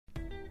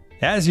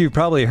As you've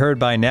probably heard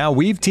by now,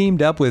 we've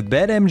teamed up with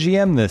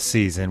BetMGM this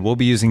season. We'll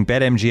be using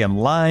BetMGM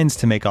lines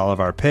to make all of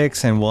our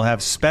picks, and we'll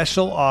have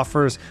special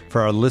offers for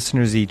our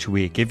listeners each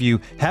week. If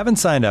you haven't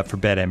signed up for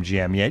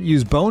BetMGM yet,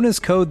 use bonus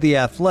code The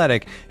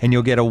Athletic, and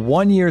you'll get a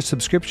 1-year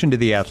subscription to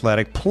The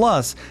Athletic,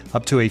 plus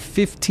up to a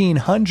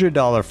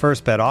 $1,500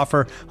 first bet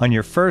offer on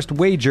your first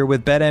wager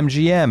with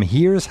BetMGM.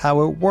 Here's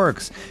how it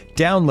works.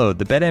 Download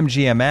the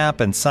BetMGM app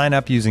and sign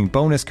up using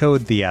bonus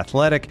code The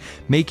Athletic.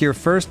 Make your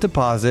first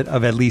deposit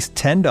of at least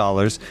 $10.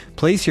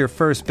 Place your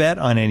first bet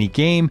on any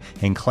game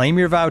and claim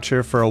your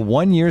voucher for a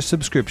 1-year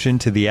subscription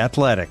to The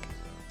Athletic.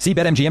 See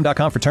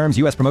BetMGM.com for terms.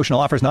 U.S. promotional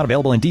offers not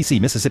available in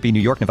D.C., Mississippi, New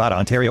York, Nevada,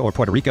 Ontario, or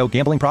Puerto Rico.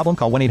 Gambling problem?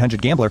 Call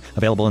 1-800-GAMBLER.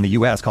 Available in the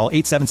U.S. Call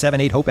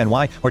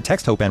 877-8-HOPE-NY or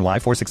text HOPE-NY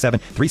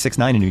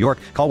 467-369 in New York.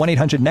 Call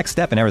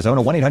 1-800-NEXT-STEP in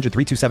Arizona.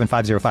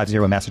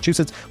 1-800-327-5050 in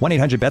Massachusetts.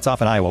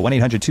 1-800-BETS-OFF in Iowa.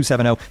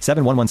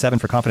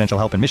 1-800-270-7117 for confidential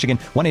help in Michigan.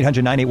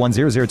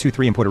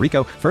 1-800-981-0023 in Puerto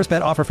Rico. First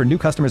bet offer for new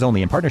customers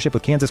only in partnership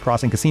with Kansas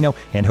Crossing Casino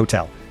and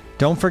Hotel.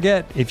 Don't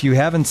forget, if you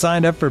haven't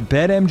signed up for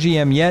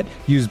BetMGM yet,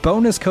 use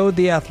bonus code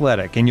The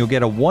Athletic, and you'll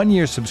get a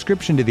 1-year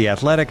subscription to The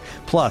Athletic,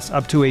 plus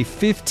up to a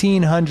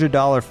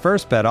 $1,500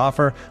 first bet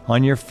offer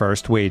on your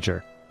first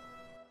wager.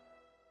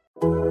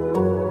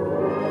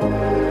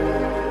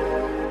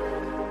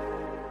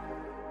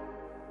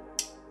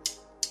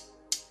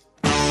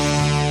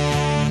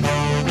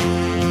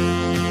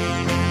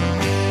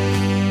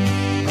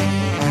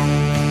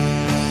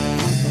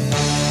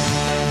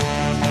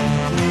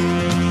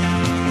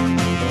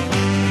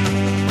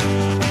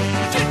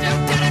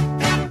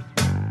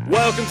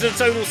 Welcome to the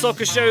Total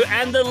Soccer Show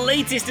and the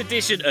latest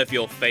edition of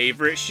your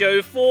favourite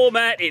show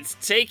format. It's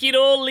take it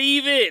or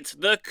leave it.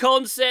 The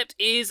concept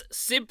is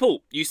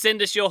simple. You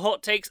send us your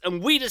hot takes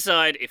and we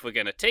decide if we're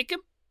going to take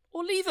them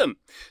or leave them.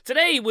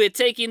 Today we're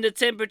taking the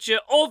temperature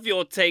of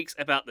your takes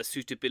about the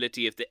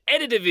suitability of the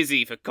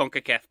Eredivisie for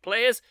CONCACAF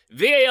players,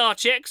 VAR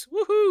checks,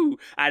 woohoo,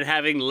 and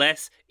having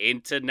less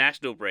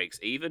international breaks.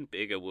 Even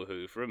bigger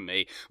woohoo from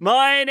me.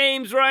 My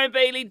name's Ryan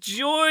Bailey.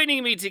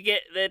 Joining me to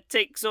get the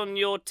takes on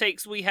your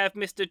takes, we have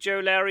Mr. Joe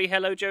Lowry.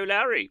 Hello, Joe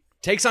Lowry.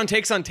 Takes on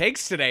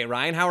takes today,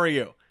 Ryan. How are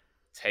you?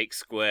 Take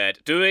squared.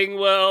 Doing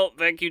well.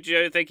 Thank you,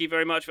 Joe. Thank you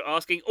very much for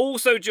asking.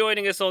 Also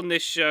joining us on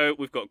this show,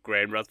 we've got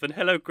Graham Ruthven.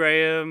 Hello,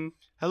 Graham.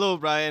 Hello,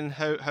 Brian.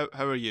 How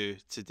are you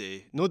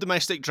today? No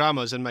domestic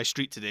dramas in my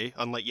street today,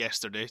 unlike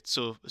yesterday.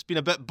 So it's been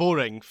a bit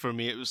boring for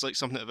me. It was like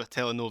something of a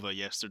telenova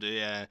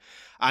yesterday. And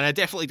I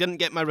definitely didn't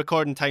get my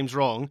recording times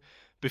wrong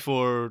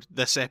before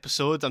this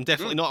episode. I'm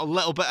definitely not a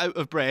little bit out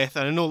of breath.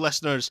 And I know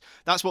listeners,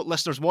 that's what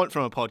listeners want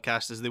from a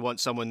podcast, is they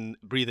want someone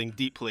breathing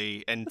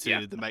deeply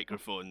into the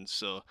microphone.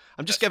 So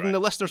I'm just giving the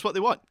listeners what they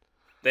want.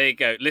 There you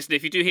go. Listen,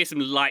 if you do hear some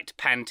light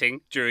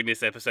panting during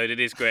this episode, it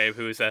is Graham,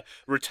 who has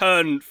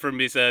returned from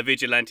his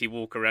vigilante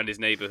walk around his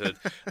neighbourhood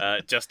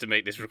just to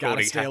make this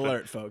recording happen. Gotta stay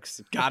alert, folks.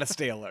 Gotta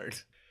stay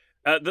alert.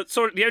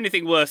 The only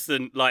thing worse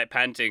than light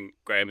panting,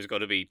 Graham, has got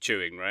to be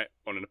chewing, right?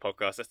 On a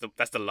podcast.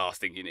 That's the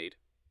last thing you need.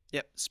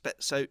 Yep,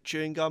 spits out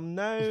chewing gum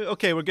now.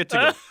 Okay, we're good to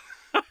go.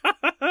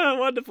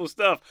 Wonderful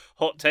stuff.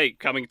 Hot take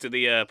coming to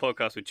the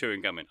podcast with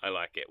chewing gum in. I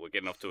like it. We're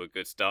getting off to a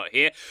good start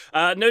here.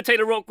 No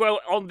Taylor Rockwell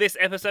on this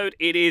episode.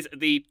 It is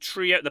the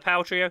trio, the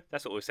power trio.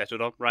 That's what we've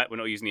settled on, right? We're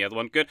not using the other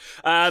one. Good.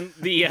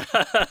 The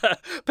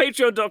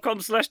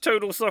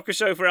patreon.com/Total Soccer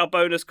Show for our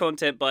bonus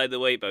content, by the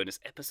way. Bonus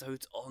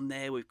episodes on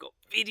there. We've got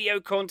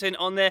video content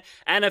on there.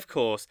 And, of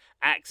course,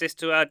 access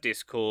to our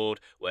Discord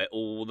where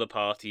all the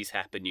parties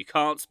happen. You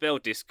can't spell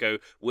disco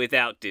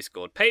without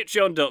Discord.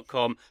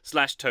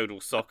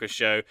 Patreon.com/Total Soccer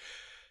Show.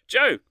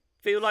 Joe,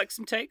 feel like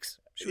some takes?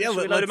 Should we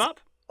load them up?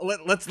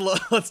 Let's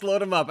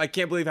load them up. I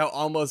can't believe how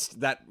almost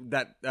that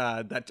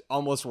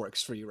almost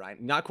works for you, Ryan.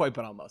 Not quite,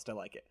 but almost. I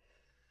like it.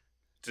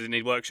 Does it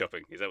need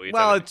workshopping? Is that what you're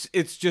telling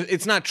me?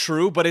 It's not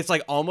true, but it's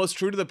like almost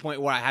true to the point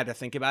where I had to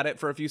think about it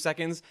for a few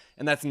seconds,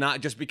 and that's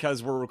not just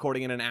because we're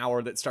recording in an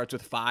hour that starts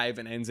with 5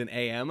 and ends in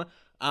AM.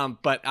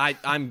 But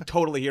I'm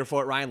totally here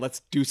for it, Ryan.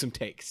 Let's do some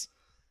takes.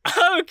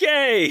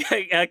 Okay,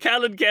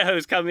 Callan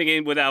Geho's coming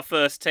in with our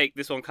first take,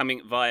 this one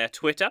coming via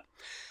Twitter.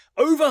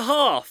 Over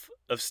half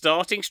of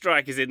starting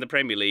strikers in the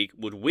Premier League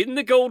would win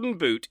the Golden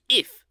Boot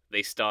if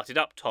they started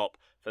up top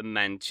for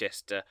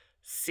Manchester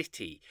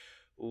City.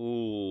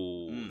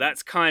 Ooh,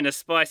 that's kind of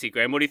spicy,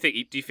 Graham. What do you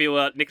think? Do you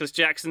feel Nicholas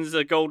Jackson's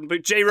a Golden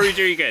Boot? Jay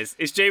Rodriguez.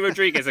 Is Jay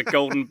Rodriguez a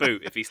Golden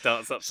Boot if he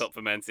starts up top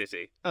for Man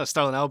City? Oh,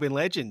 Sterling Albion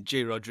legend,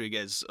 Jay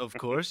Rodriguez, of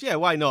course. Yeah,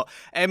 why not?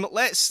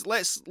 Let's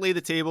lay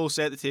the table,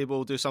 set the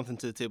table, do something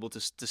to the table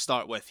to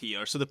start with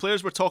here. So the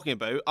players we're talking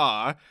about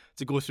are,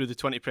 to go through the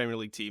 20 Premier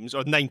League teams,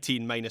 or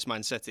 19 minus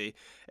Man City,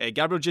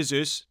 Gabriel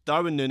Jesus,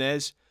 Darwin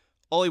Núñez,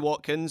 Ollie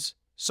Watkins,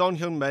 Son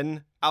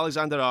Heung-min,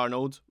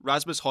 Alexander-Arnold,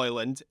 Rasmus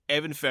Højlund,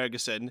 Evan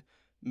Ferguson,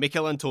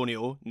 Mikel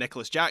Antonio,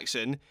 Nicholas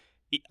Jackson,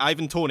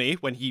 Ivan Toney,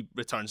 when he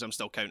returns, I'm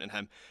still counting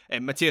him,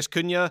 Matheus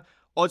Cunha,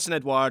 Odsonne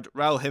Edouard,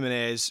 Raul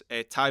Jimenez,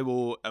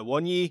 Taiwo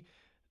Awoniyi,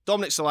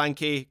 Dominic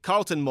Solanke,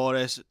 Carlton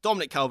Morris,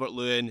 Dominic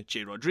Calvert-Lewin,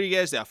 Jay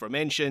Rodriguez, the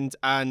aforementioned,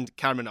 and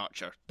Cameron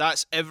Archer.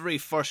 That's every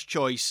first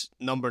choice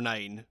number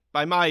 9,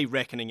 by my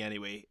reckoning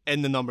anyway,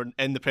 in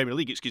the Premier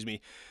League,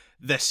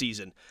 this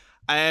season.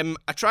 I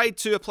tried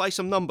to apply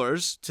some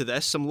numbers to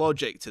this, some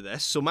logic to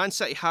this. So Man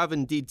City have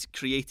indeed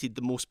created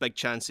the most big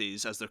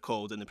chances, as they're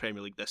called, in the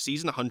Premier League this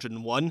season,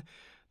 101.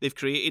 They've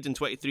created in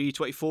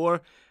 23-24.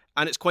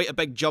 And it's quite a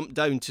big jump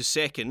down to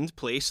second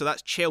place. So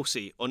that's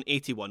Chelsea on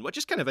 81, which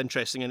is kind of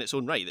interesting in its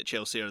own right that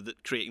Chelsea are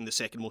creating the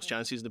second most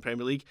chances in the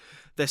Premier League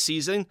this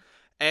season.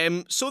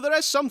 So there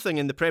is something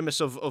in the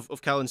premise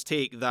of Callan's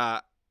take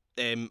that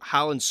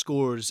Haaland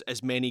scores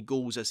as many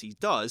goals as he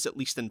does, at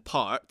least in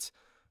part,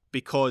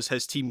 because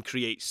his team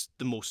creates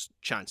the most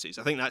chances.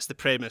 I think that's the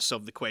premise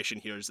of the question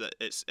here, is that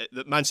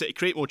that Man City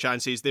create more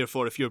chances,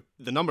 therefore if you're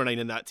the number 9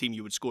 in that team,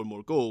 you would score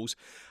more goals.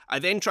 I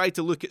then tried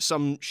to look at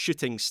some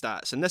shooting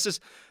stats, and this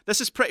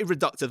is pretty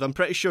reductive. I'm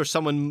pretty sure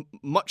someone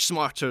much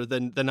smarter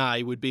than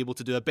I would be able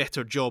to do a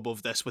better job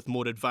of this with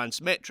more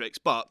advanced metrics,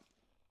 but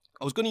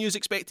I was going to use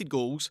expected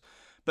goals,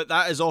 but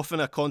that is often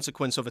a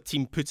consequence of a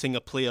team putting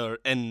a player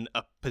in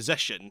a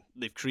position.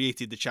 They've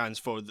created the chance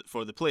for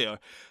the player.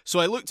 So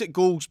I looked at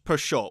goals per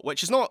shot,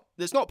 which it's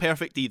not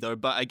perfect either,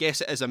 but I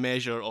guess it is a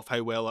measure of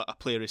how well a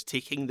player is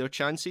taking their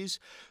chances.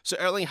 So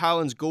Erling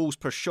Haaland's goals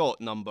per shot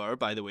number,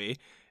 by the way,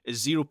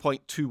 is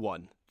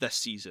 0.21 this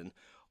season.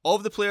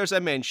 Of the players I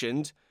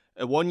mentioned,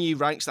 Iwanyi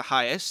ranks the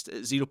highest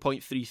at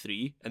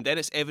 0.33, and then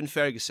it's Evan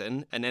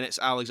Ferguson, and then it's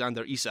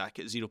Alexander Isak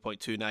at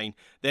 0.29,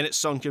 then it's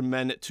Son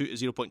Heung-min at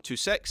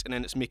 0.26, and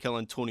then it's Mikel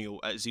Antonio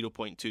at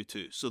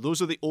 0.22. So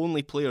those are the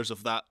only players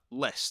of that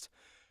list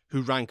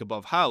who rank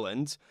above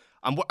Haaland.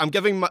 I'm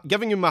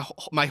giving you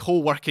my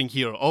whole working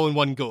here, all in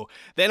one go.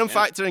 Then I'm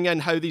factoring in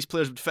how these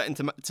players would fit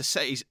into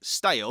City's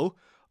style,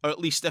 or at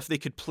least if they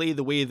could play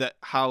the way that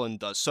Haaland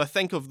does. So I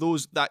think of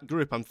that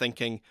group, I'm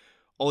thinking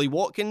Ollie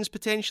Watkins,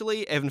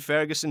 potentially. Evan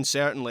Ferguson,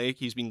 certainly.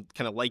 He's been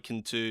kind of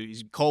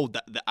he's called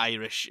the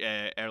Irish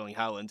Erling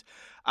Haaland.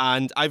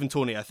 And Ivan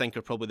Toney, I think,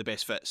 are probably the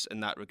best fits in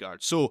that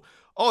regard. So,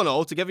 all in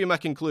all, to give you my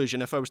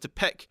conclusion, if I was to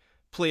pick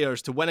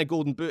players to win a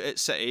Golden Boot at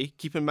City,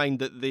 keep in mind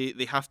that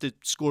they have to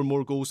score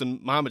more goals than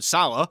Mohamed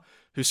Salah,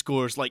 who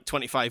scores like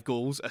 25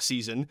 goals a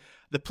season.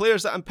 The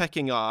players that I'm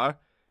picking are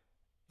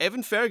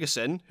Evan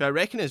Ferguson, who I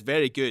reckon is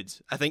very good.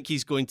 I think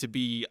he's going to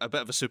be a bit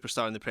of a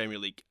superstar in the Premier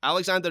League.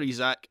 Alexander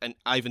Isak and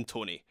Ivan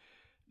Toney.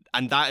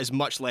 And that is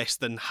much less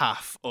than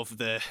half of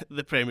the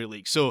Premier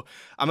League. So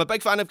I'm a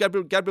big fan of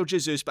Gabriel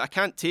Jesus, but I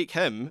can't take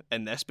him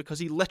in this because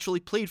he literally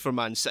played for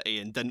Man City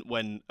and didn't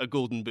win a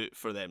Golden Boot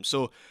for them.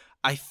 So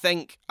I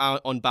think,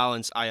 on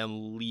balance, I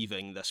am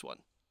leaving this one.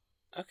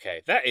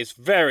 Okay, that is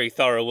very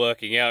thorough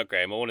working out,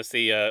 Graham. I want to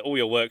see all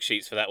your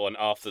worksheets for that one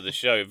after the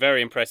show.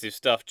 Very impressive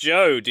stuff.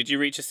 Joe, did you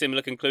reach a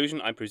similar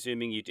conclusion? I'm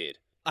presuming you did.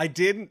 I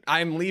did.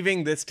 I'm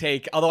leaving this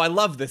take, although I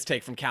love this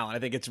take from Callan. I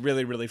think it's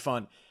really, really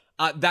fun.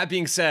 That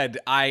being said,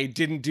 I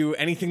didn't do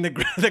anything that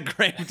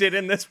Graham did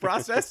in this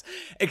process,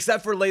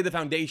 except for lay the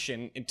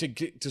foundation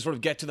to sort of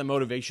get to the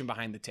motivation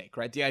behind the take,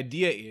 right? The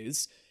idea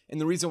is,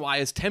 and the reason why I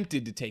was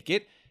tempted to take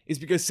it, is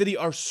because City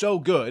are so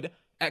good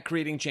at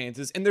creating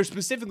chances, and they're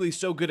specifically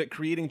so good at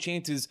creating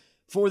chances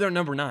for their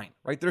number 9,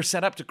 right? They're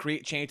set up to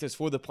create chances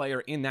for the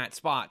player in that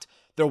spot.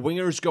 Their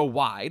wingers go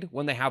wide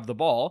when they have the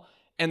ball,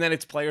 and then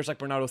it's players like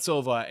Bernardo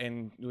Silva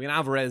and Julian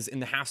Alvarez in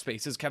the half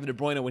spaces. Kevin De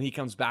Bruyne, when he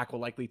comes back, will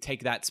likely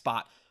take that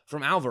spot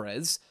from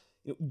Alvarez.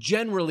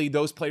 Generally,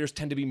 those players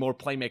tend to be more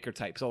playmaker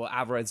types, although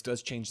Alvarez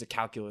does change the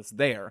calculus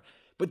there.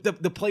 But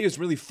the play is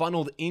really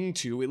funneled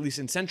into, at least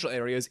in central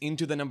areas,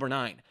 into the number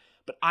 9.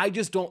 But I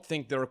just don't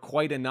think there are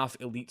quite enough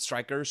elite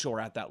strikers who are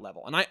at that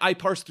level. And I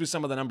parsed through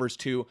some of the numbers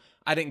too.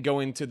 I didn't go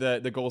into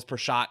the goals per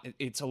shot.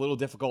 It's a little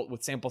difficult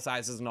with sample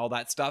sizes and all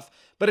that stuff.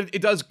 But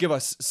it does give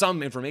us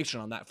some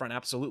information on that front,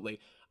 absolutely.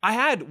 I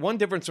had one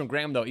difference from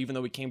Graham, though, even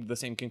though we came to the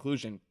same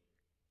conclusion.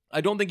 I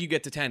don't think you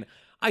get to 10.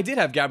 I did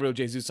have Gabriel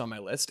Jesus on my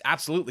list.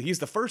 Absolutely. He's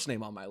the first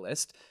name on my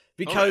list.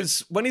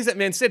 Because when he's at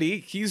Man City,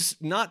 he's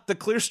not the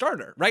clear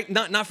starter, right?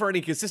 Not for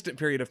any consistent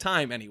period of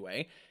time,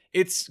 anyway.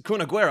 It's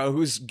Kun Aguero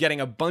who's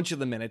getting a bunch of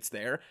the minutes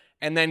there,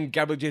 and then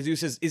Gabriel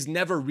Jesus is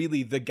never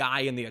really the guy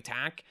in the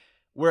attack.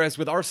 Whereas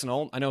with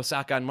Arsenal, I know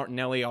Saka and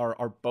Martinelli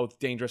are both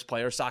dangerous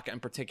players. Saka in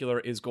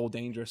particular is goal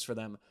dangerous for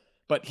them,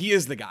 but he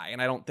is the guy,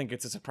 and I don't think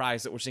it's a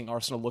surprise that we're seeing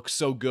Arsenal look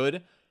so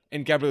good,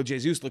 and Gabriel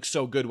Jesus looks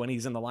so good when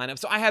he's in the lineup.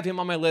 So I have him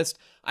on my list.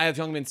 I have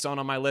Heung-min Son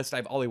on my list. I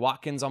have Ollie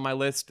Watkins on my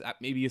list.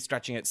 Maybe he's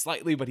stretching it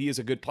slightly, but he is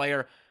a good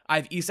player. I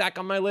have Isak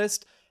on my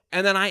list.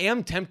 And then I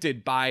am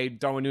tempted by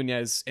Darwin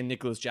Núñez and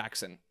Nicholas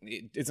Jackson.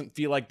 It doesn't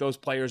feel like those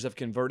players have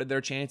converted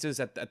their chances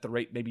at the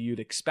rate maybe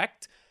you'd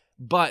expect,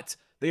 but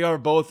they are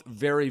both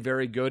very,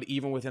 very good,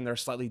 even within their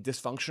slightly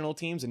dysfunctional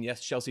teams. And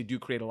yes, Chelsea do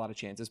create a lot of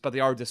chances, but they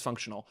are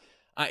dysfunctional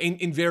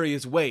in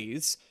various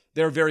ways.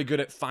 They're very good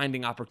at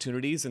finding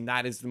opportunities, and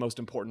that is the most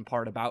important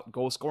part about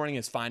goal scoring,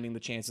 is finding the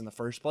chance in the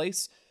first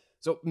place.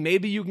 So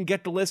maybe you can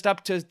get the list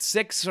up to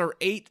 6 or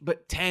 8,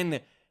 but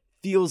 10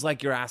 feels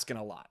like you're asking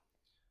a lot.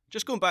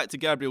 Just going back to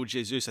Gabriel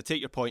Jesus, I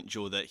take your point,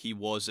 Joe, that he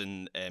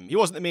wasn't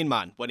the main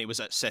man when he was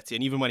at City,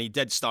 and even when he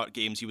did start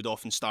games, he would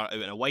often start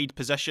out in a wide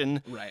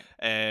position, Right?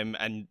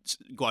 And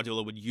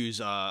Guardiola would use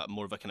a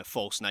more of a kind of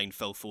false nine,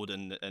 Phil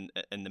Foden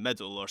in the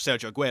middle, or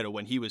Sergio Aguero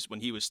when he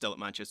was still at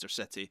Manchester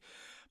City.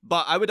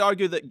 But I would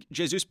argue that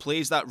Jesus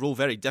plays that role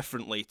very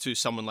differently to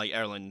someone like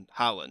Erling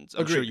Haaland.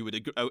 I'm sure you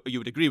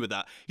would agree with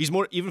that. He's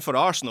more, even for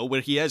Arsenal, where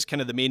he is kind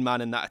of the main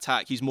man in that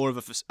attack, he's more of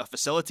a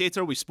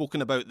facilitator. We've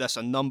spoken about this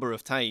a number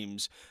of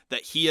times,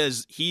 that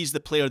he's the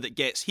player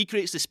that he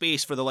creates the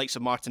space for the likes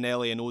of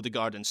Martinelli and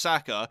Odegaard and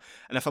Saka.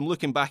 And if I'm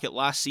looking back at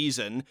last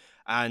season,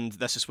 and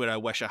this is where I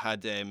wish I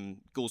had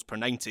goals per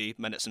 90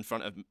 minutes in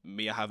front of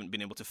me. I haven't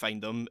been able to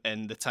find them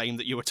in the time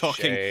that you were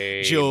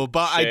talking, Joe.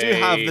 But I do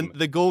have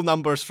the goal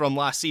numbers from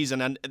last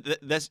season. And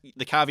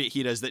the caveat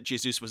here is that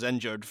Jesus was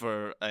injured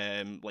for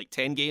like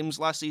 10 games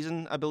last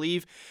season, I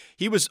believe.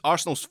 He was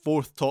Arsenal's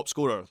 4th top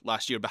scorer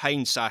last year,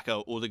 behind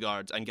Saka,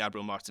 Odegaard and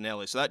Gabriel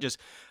Martinelli. So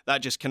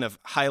that just kind of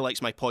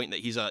highlights my point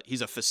that he's a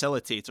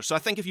facilitator. So I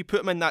think if you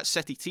put him in that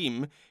City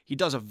team, he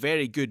does a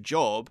very good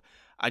job.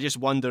 I just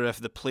wonder if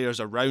the players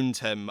around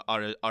him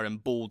are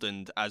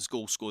emboldened as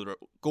goal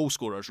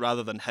scorers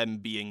rather than him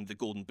being the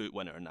Golden Boot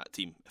winner in that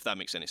team, if that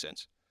makes any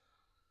sense.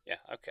 Yeah,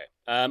 okay.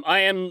 I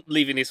am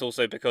leaving this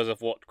also because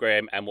of what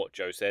Graham and what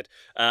Joe said.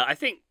 I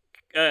think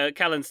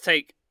Callan's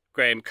take,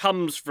 Graham,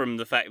 comes from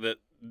the fact that,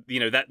 you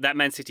know, that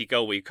Man City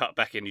goal where you cut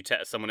back and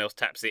someone else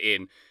taps it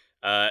in,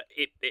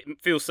 it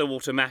feels so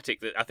automatic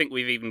that I think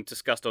we've even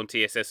discussed on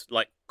TSS,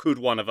 like, could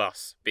one of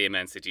us be a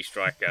Man City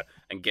striker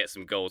and get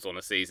some goals on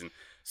a season?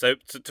 So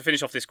to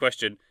finish off this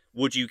question,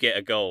 would you get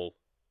a goal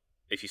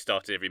if you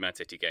started every Man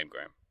City game,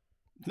 Graham?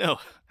 No,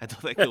 I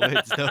don't think I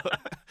would. No.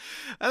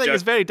 I think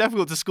it's very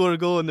difficult to score a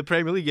goal in the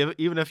Premier League,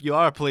 even if you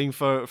are playing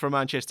for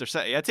Manchester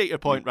City. I take your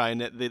point, Ryan,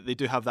 that they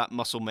do have that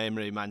muscle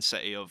memory, Man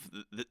City, of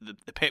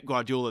the Pep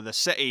Guardiola, the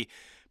City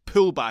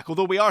pullback.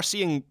 Although we are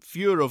seeing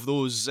fewer of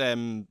those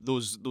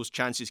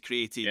chances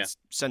created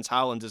since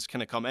Haaland has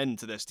kind of come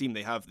into this team.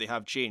 They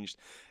have changed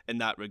in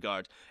that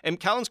regard.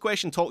 Callan's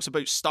question talks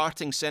about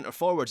starting centre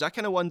forwards. I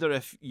kind of wonder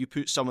if you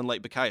put someone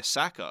like Bukayo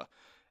Saka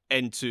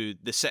into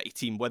the City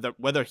team,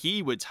 whether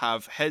he would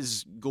have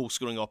his goal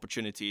scoring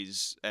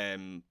opportunities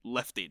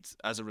lifted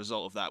as a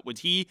result of that. Would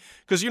he?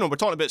 Because, you know, we're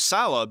talking about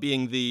Salah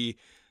being the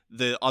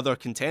other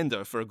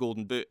contender for a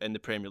Golden Boot in the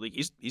Premier League.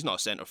 He's not a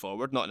centre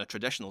forward, not in a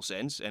traditional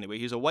sense anyway.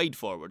 He's a wide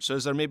forward. So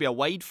is there maybe a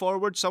wide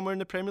forward somewhere in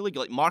the Premier League,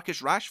 like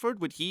Marcus Rashford?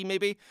 Would he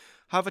maybe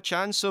have a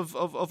chance of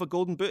a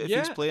Golden Boot if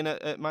he's playing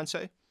at Man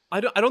City? I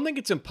don't think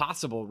it's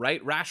impossible,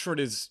 right? Rashford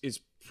is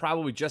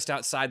probably just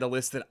outside the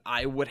list that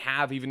I would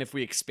have, even if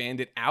we expand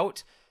it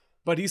out.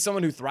 But he's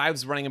someone who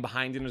thrives running in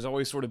behind and has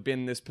always sort of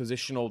been this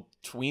positional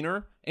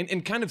tweener.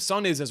 And kind of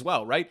Son is as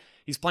well, right?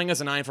 He's playing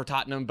as a 9 for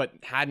Tottenham, but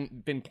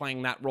hadn't been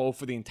playing that role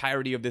for the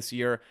entirety of this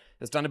year.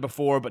 Has done it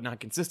before, but not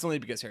consistently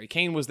because Harry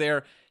Kane was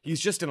there. He's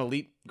just an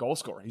elite goal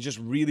scorer. He's just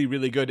really,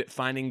 really good at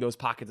finding those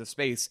pockets of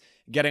space,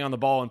 getting on the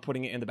ball and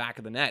putting it in the back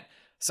of the net.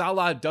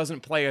 Salah doesn't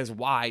play as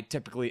wide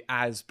typically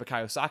as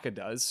Bukayo Saka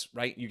does,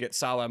 right? You get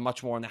Salah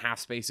much more in the half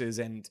spaces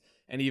and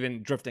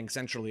even drifting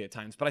centrally at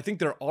times. But I think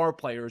there are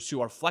players who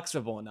are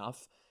flexible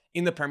enough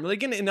in the Premier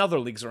League and in other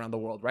leagues around the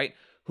world, right?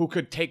 Who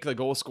could take the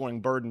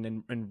goal-scoring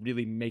burden and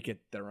really make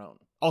it their own.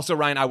 Also,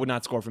 Ryan, I would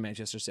not score for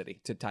Manchester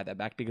City, to tie that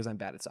back, because I'm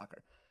bad at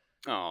soccer.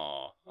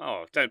 Oh,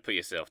 don't put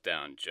yourself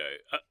down, Joe.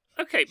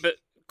 Okay, but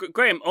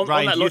Graham, on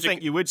Ryan, that do logic... you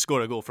think you would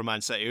score a goal for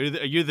Man City?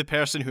 Are you the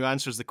person who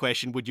answers the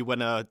question, would you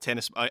win a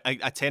tennis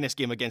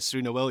game against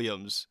Serena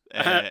Williams?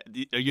 Are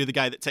you the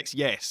guy that ticks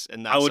yes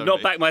in that? I would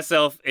not back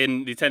myself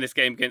in the tennis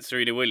game against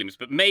Serena Williams,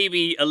 but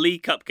maybe a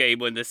League Cup game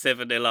when they're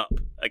 7-0 up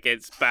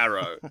against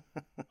Barrow.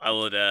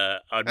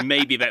 I'd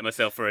maybe bet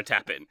myself for a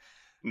tap-in.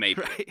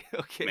 Maybe. Right,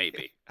 okay.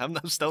 Maybe. I'm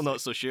still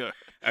not so sure.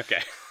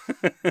 Okay.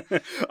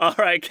 All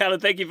right, Callum,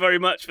 thank you very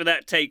much for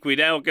that take. We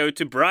now go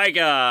to Bry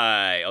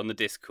Guy on the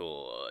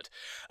Discord.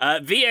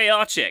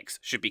 VAR checks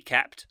should be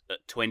capped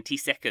at 20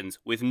 seconds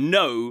with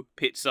no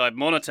pitchside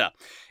monitor.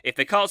 If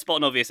they can't spot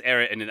an obvious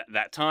error in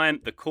that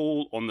time, the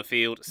call on the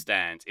field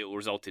stands. It will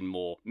result in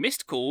more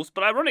missed calls,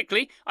 but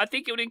ironically, I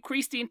think it would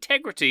increase the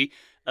integrity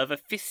of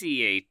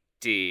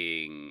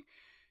officiating.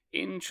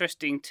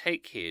 Interesting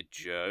take here,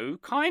 Joe.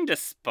 Kinda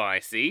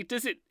spicy.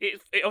 Does it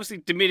obviously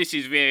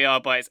diminishes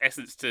VAR by its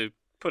essence to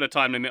put a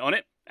time limit on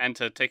it and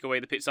to take away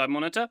the pitchside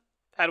monitor?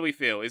 How do we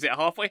feel? Is it a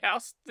halfway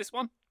house, this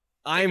one?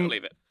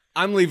 Leave it.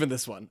 I'm leaving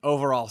this one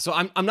overall. So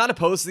I'm not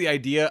opposed to the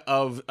idea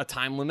of a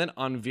time limit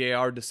on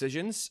VAR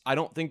decisions. I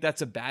don't think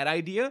that's a bad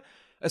idea,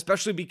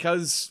 especially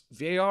because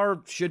VAR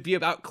should be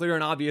about clear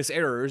and obvious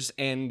errors,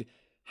 and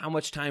how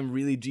much time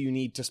really do you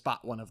need to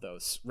spot one of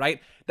those,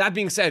 right? That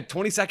being said,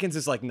 20 seconds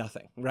is like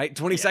nothing, right?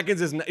 20 seconds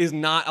is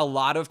not a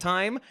lot of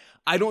time.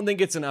 I don't think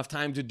it's enough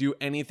time to do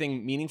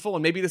anything meaningful.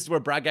 And maybe this is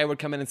where Brad Guy would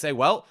come in and say,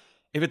 well,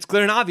 if it's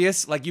clear and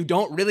obvious, like, you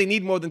don't really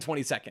need more than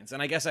 20 seconds.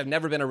 And I guess I've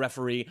never been a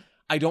referee.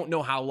 I don't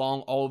know how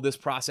long all of this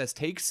process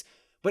takes.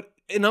 But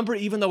a number,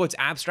 even though it's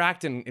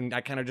abstract and I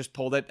kind of just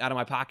pulled it out of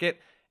my pocket,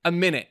 a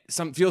minute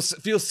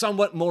feels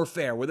somewhat more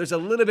fair, where there's a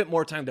little bit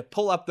more time to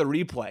pull up the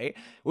replay,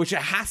 which it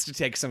has to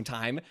take some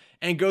time,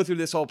 and go through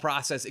this whole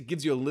process. It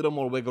gives you a little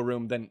more wiggle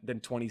room than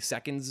 20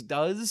 seconds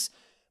does.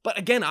 But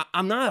again,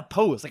 I'm not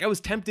opposed. Like, I was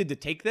tempted to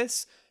take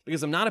this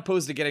because I'm not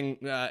opposed to getting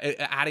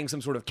adding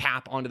some sort of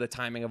cap onto the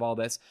timing of all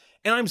this.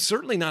 And I'm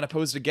certainly not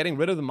opposed to getting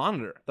rid of the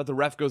monitor that the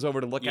ref goes over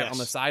to look at on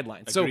the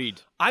sideline. Agreed.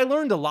 So I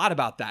learned a lot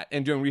about that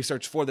in doing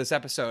research for this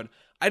episode.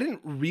 I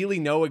didn't really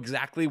know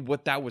exactly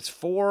what that was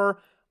for.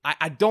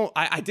 I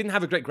didn't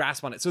have a great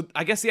grasp on it. So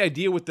I guess the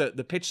idea with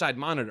the pitch side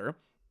monitor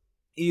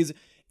is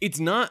it's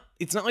not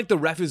like the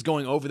ref is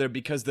going over there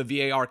because the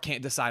VAR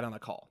can't decide on a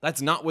call.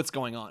 That's not what's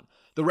going on.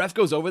 The ref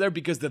goes over there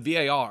because the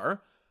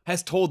VAR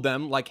has told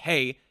them, like,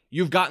 hey,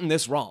 you've gotten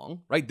this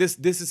wrong, right? This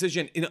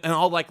decision in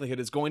all likelihood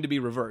is going to be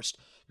reversed.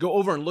 Go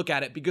over and look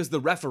at it, because the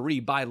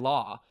referee by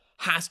law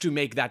has to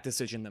make that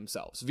decision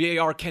themselves.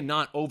 VAR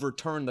cannot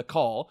overturn the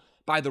call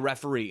by the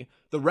referee.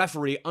 The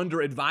referee, under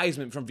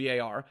advisement from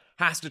VAR,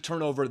 has to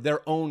turn over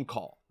their own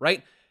call,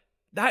 right?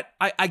 That,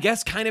 I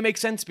guess, kind of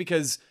makes sense,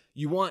 because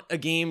you want a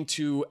game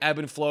to ebb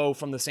and flow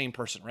from the same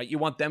person, right? You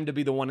want them to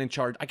be the one in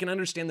charge. I can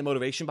understand the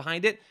motivation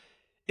behind it.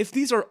 If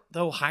these are,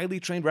 though, highly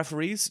trained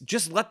referees,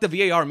 just let the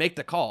VAR make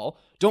the call.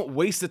 Don't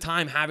waste the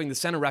time having the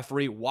center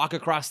referee walk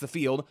across the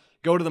field,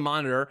 go to the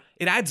monitor.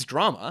 It adds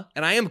drama,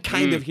 and I am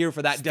kind of here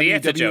for that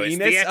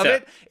WWE-ness of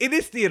it. It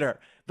is theater,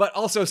 but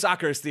also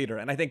soccer is theater,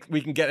 and I think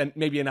we can get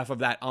maybe enough of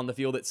that on the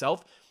field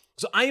itself.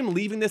 So I am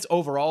leaving this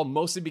overall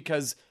mostly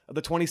because of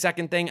the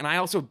 20-second thing, and I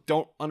also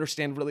don't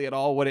understand really at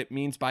all what it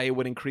means by it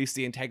would increase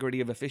the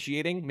integrity of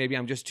officiating. Maybe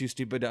I'm just too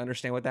stupid to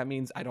understand what that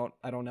means. I don't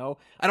know.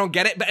 I don't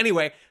get it. But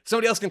anyway,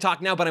 somebody else can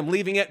talk now, but I'm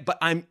leaving it. But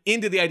I'm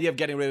into the idea of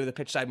getting rid of the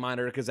pitch side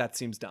monitor because that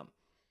seems dumb.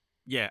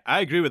 Yeah, I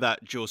agree with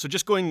that, Joe. So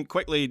just going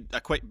quickly, a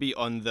quick beat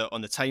on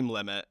the time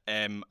limit.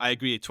 I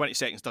agree, 20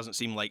 seconds doesn't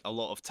seem like a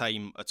lot of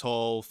time at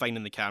all.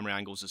 Finding the camera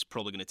angles is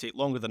probably going to take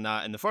longer than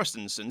that in the first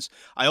instance.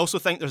 I also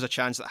think there's a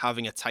chance that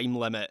having a time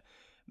limit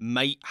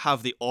might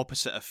have the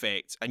opposite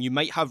effect, and you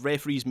might have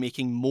referees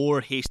making more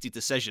hasty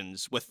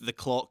decisions with the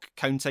clock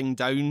counting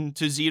down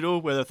to 0,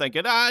 where they're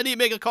thinking, I need to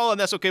make a call on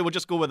this. Okay, we'll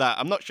just go with that.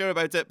 I'm not sure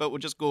about it, but we'll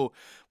just go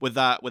with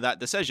that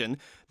decision.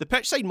 The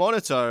pitch side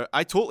monitor,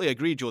 I totally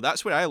agree, Joe.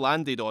 That's where I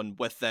landed on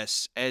with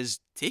this, is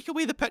take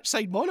away the pitch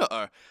side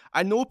monitor.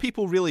 I know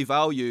people really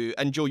value,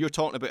 and Joe, you're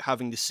talking about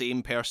having the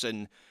same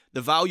person,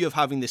 the value of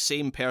having the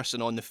same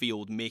person on the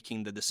field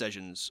making the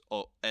decisions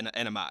in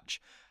a match.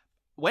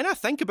 When I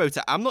think about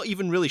it, I'm not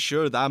even really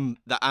sure that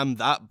I'm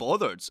that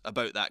bothered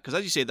about that. Because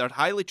as you say, they're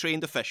highly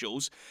trained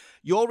officials.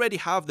 You already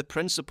have the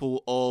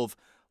principle of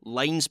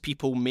lines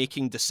people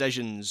making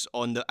decisions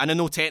on the... And I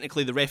know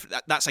technically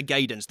that's a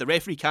guidance. The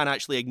referee can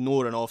actually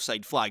ignore an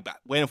offside flag. But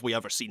when have we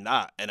ever seen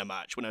that in a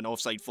match? When an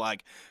offside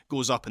flag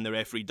goes up and the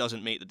referee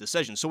doesn't make the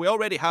decision. So we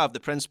already have the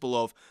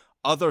principle of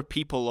other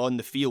people on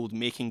the field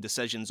making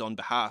decisions on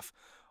behalf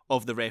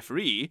of the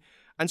referee.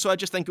 And so I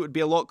just think it would be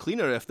a lot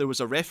cleaner if there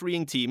was a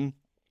refereeing team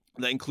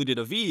that included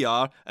a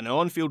VAR and an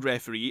on-field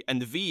referee, and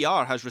the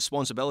VAR has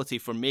responsibility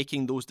for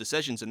making those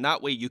decisions, and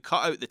that way you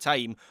cut out the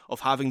time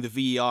of having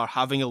the VAR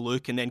having a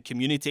look and then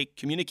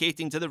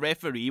communicating to the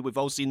referee. We've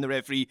all seen the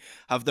referee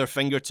have their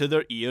finger to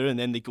their ear, and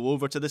then they go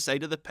over to the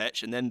side of the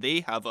pitch, and then they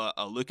have a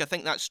look. I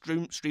think that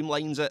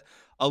streamlines it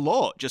a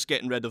lot, just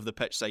getting rid of the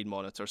pitch side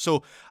monitor.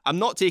 So I'm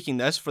not taking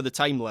this for the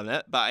time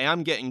limit, but I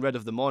am getting rid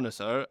of the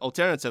monitor.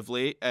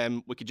 Alternatively,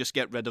 we could just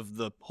get rid of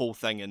the whole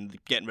thing,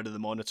 and getting rid of the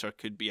monitor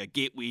could be a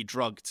gateway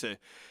drug to,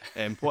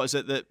 what is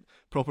it that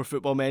proper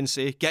football men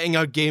say? Getting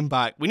our game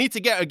back. We need to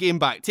get our game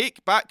back.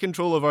 Take back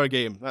control of our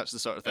game. That's the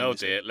sort of thing. Oh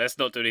dear, let's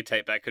not do any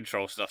take back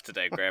control stuff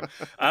today, Graham.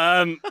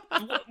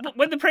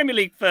 When the Premier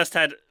League first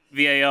had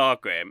VAR,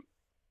 Graham,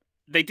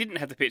 they didn't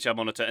have the pitch side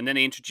monitor, and then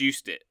they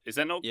introduced it. Is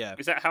that not? Yeah.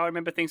 Is that how I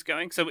remember things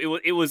going? So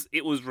it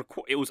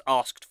was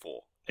asked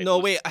for.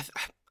 Wait.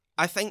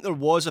 I think there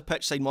was a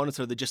pitch side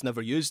monitor. They just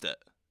never used it.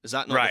 Is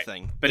that not the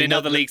thing? But in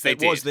other leagues they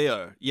did. It was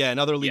there. Yeah, in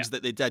other leagues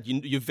that they did.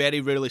 You very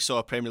rarely saw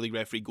a Premier League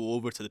referee go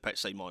over to the pitch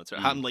side monitor.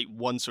 It happened like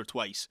once or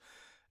twice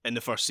in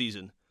the first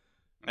season,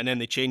 and then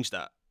they changed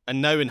that.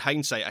 And now in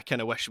hindsight, I kind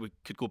of wish we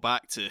could go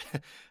back to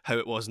how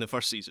it was in the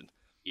first season.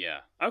 Yeah.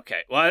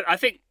 Okay. Well, I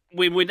think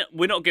we're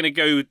not going to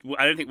go.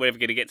 I don't think we're ever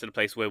going to get to the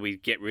place where we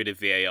get rid of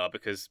VAR,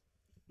 because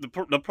the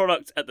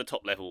product at the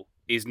top level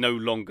is no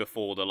longer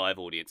for the live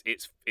audience.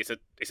 It's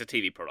a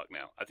TV product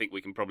now. I think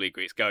we can probably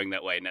agree it's going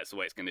that way, and that's the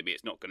way it's going to be.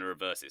 It's not going to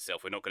reverse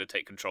itself. We're not going to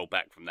take control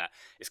back from that.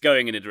 It's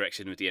going in a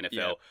direction with the NFL.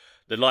 Yeah.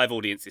 The live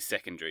audience is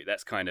secondary.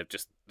 That's kind of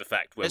just the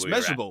fact where we're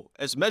miserable.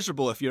 It's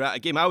miserable if you're at a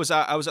game. I was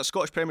at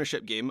Scottish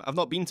Premiership game. I've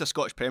not been to a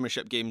Scottish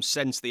Premiership game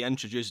since they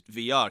introduced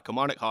VR.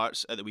 Kilmarnock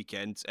Hearts at the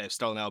weekend.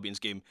 Stirling Albion's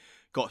game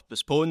got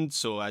postponed,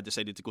 so I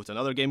decided to go to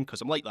another game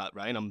because I'm like that,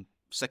 Ryan. I'm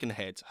sick in the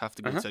head. Have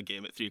to go to a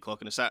game at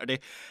 3:00 on a Saturday.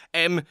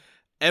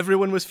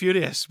 Everyone was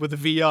furious with the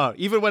VR,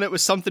 even when it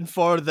was something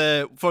for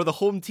the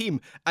home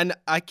team. And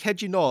I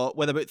kid you not,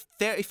 with about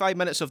 35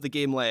 minutes of the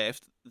game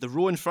left, the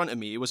row in front of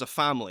me was a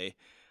family,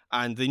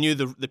 and they knew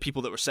the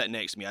people that were sitting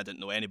next to me. I didn't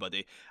know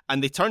anybody.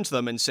 And they turned to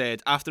them and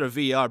said, after a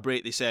VAR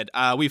break, they said,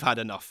 we've had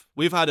enough.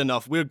 We've had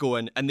enough. We're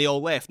going. And they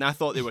all left. And I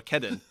thought they were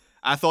kidding.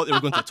 I thought they were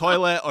going to the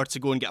toilet or to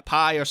go and get a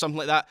pie or something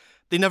like that.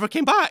 They never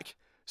came back.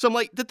 So I'm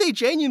like, did they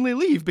genuinely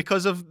leave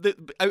because of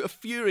out of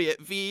fury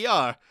at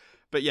VAR?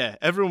 But yeah,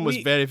 everyone was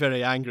very,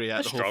 very angry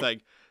at the whole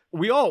thing.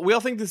 We all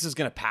think this is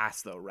going to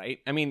pass, though, right?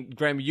 I mean,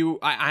 Graham,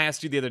 I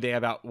asked you the other day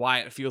about why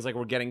it feels like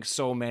we're getting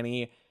so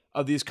many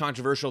of these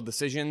controversial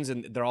decisions,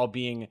 and they're all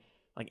being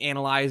like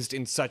analyzed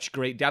in such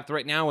great depth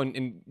right now.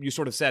 And you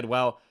sort of said,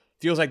 well,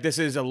 feels like this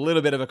is a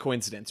little bit of a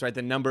coincidence, right?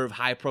 The number of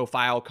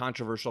high-profile,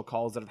 controversial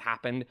calls that have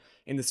happened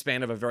in the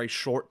span of a very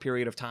short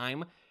period of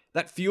time.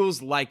 That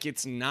feels like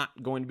it's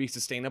not going to be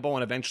sustainable,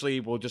 and eventually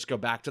we'll just go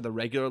back to the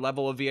regular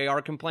level of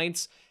VAR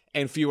complaints,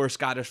 and fewer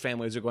Scottish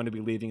families are going to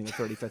be leaving in the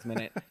 35th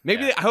minute.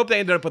 Maybe I hope they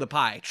ended up with a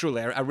pie.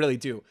 Truly, I really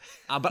do.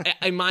 But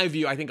in my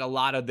view, I think a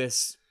lot of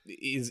this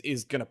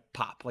is going to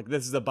pop. Like,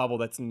 this is a bubble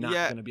that's not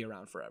going to be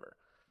around forever.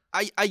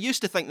 I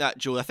used to think that,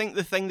 Joe. I think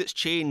the thing that's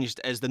changed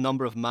is the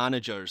number of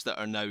managers that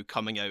are now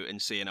coming out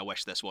and saying, I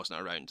wish this wasn't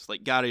around.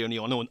 Like Gary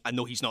O'Neill, I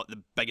know he's not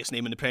the biggest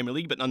name in the Premier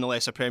League, but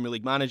nonetheless a Premier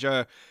League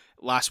manager.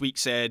 Last week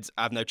said,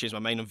 I've now changed my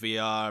mind on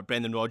VAR.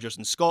 Brendan Rodgers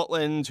in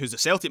Scotland, who's the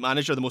Celtic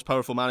manager, the most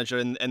powerful manager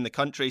in the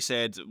country,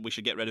 said we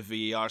should get rid of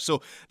VAR.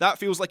 So that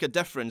feels like a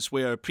difference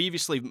where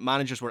previously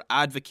managers were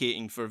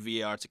advocating for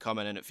VAR to come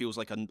in, and it feels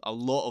like a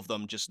lot of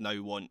them just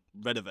now want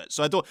rid of it.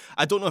 So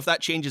I don't know if that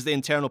changes the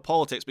internal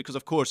politics, because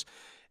of course,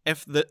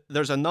 if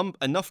there's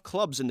enough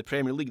clubs in the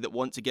Premier League that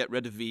want to get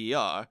rid of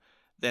VAR,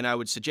 then I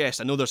would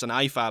suggest, I know there's an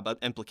IFAB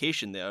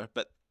implication there,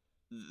 but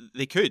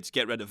they could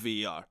get rid of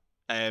VAR.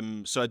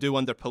 So I do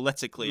wonder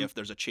politically if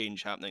there's a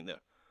change happening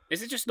there.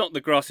 Is it just not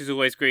the grass is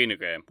always greener,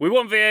 Graham? We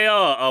want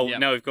VAR. Oh,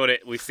 now we've got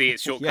it. We see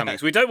its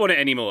shortcomings. We don't want it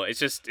anymore. It's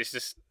just a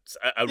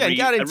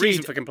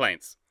reason for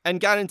complaints. And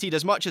guaranteed,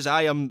 as much as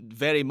I am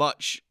very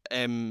much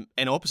in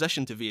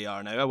opposition to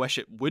VAR now, I wish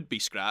it would be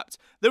scrapped.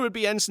 There would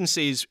be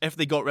instances, if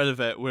they got rid of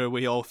it, where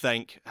we all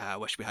think, I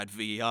wish we had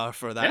VAR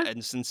for that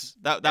instance.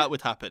 That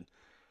would happen.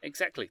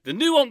 Exactly. The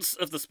nuance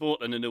of the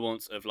sport and the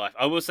nuance of life.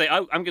 I will say,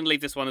 I'm going to leave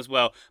this one as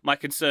well. My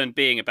concern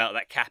being about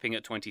that capping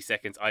at 20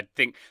 seconds. I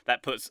think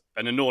that puts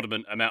an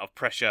inordinate amount of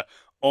pressure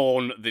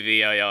on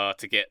the VAR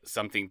to get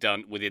something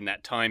done within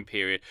that time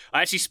period.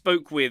 I actually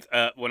spoke with,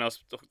 when I was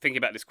thinking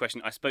about this question,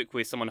 I spoke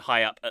with someone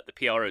high up at the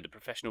PRO, the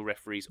Professional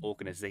Referees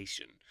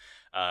Organization,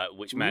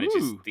 which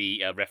manages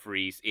the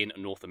referees in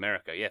North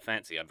America. Yeah,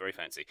 fancy. I'm very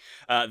fancy.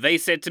 They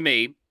said to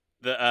me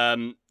that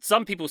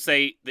some people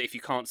say that if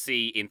you can't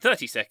see in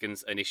 30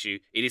 seconds an issue,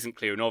 it isn't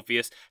clear and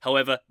obvious.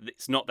 However,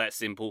 it's not that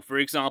simple. For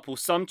example,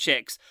 some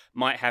checks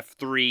might have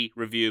 3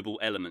 reviewable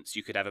elements.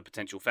 You could have a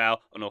potential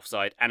foul, an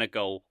offside, and a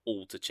goal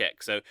all to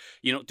check. So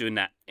you're not doing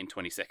that in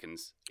 20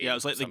 seconds in it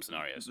was like some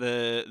scenarios.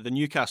 The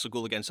Newcastle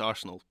goal against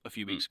Arsenal a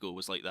few weeks ago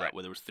was like that,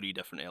 where there was 3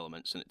 different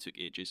elements and it took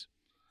ages.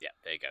 Yeah,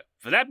 there you go.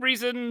 For that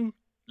reason,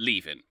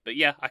 leaving. But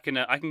yeah, I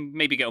can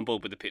maybe get on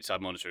board with the pitch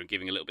side monitor and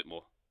giving a little bit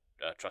more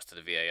trust to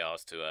the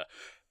VARs to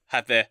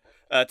have their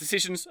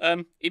decisions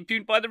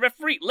impugned by the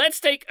referee. Let's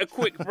take a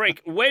quick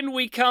break. When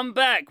we come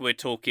back, we're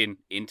talking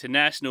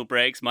international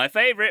breaks. My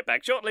favourite.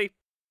 Back shortly.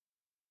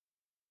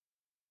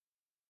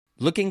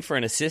 Looking for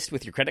an assist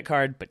with your credit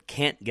card but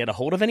can't get a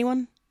hold of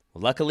anyone?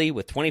 Luckily,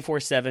 with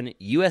 24/7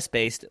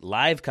 US-based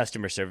live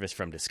customer service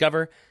from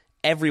Discover,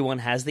 everyone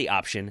has the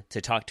option to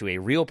talk to a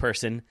real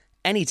person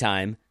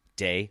anytime,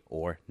 day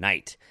or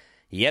night.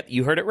 Yep,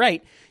 you heard it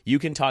right. You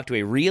can talk to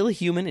a real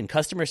human in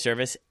customer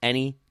service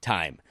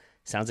anytime.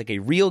 Sounds like a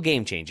real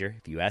game changer,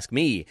 if you ask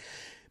me.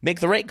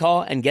 Make the right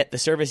call and get the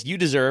service you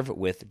deserve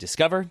with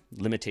Discover.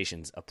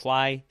 Limitations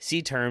apply.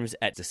 See terms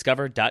at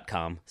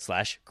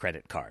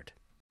discover.com/creditcard.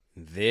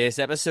 This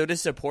episode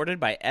is supported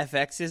by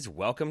FX's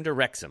Welcome to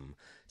Wrexham.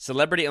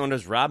 Celebrity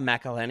owners Rob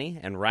McElhenney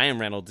and Ryan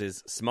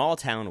Reynolds'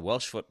 small-town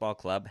Welsh football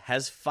club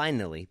has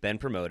finally been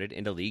promoted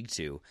into League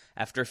Two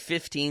after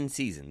 15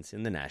 seasons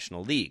in the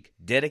National League.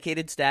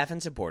 Dedicated staff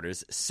and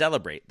supporters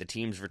celebrate the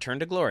team's return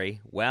to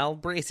glory while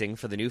bracing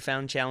for the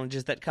newfound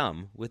challenges that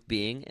come with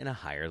being in a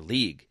higher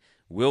league.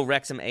 Will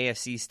Wrexham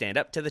AFC stand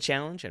up to the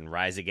challenge and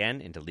rise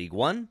again into League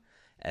One?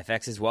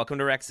 FX's Welcome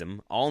to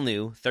Wrexham, all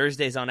new,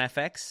 Thursdays on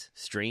FX,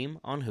 stream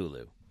on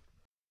Hulu.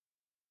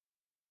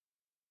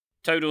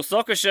 Total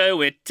Soccer Show,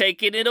 we're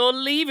taking it or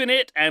leaving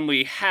it, and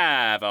we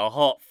have a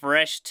hot,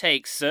 fresh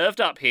take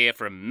served up here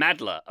from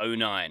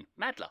Madler09.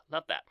 Madler,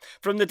 love that.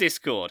 From the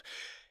Discord.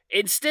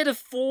 Instead of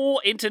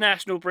 4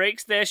 international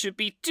breaks, there should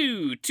be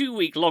 2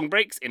 2-week long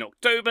breaks in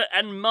October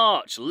and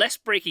March. Less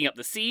breaking up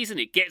the season,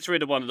 it gets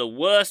rid of one of the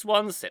worst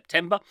ones,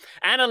 September,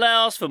 and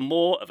allows for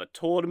more of a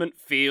tournament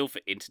feel for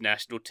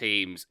international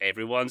teams.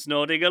 Everyone's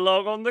nodding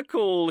along on the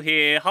call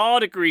here.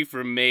 Hard agree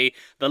from me.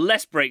 The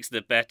less breaks,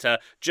 the better.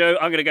 Joe,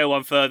 I'm going to go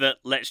one further.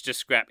 Let's just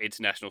scrap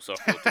international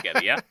soccer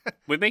altogether, yeah?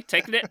 With me?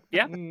 Taking it?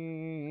 Yeah?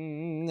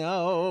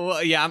 No.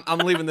 Yeah, I'm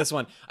leaving this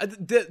one.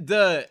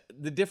 The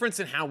difference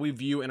in how we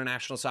view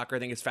international soccer, I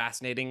think, is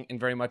fascinating and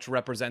very much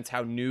represents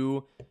how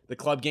new the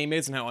club game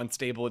is and how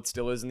unstable it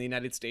still is in the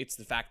United States.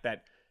 The fact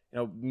that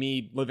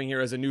me living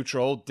here as a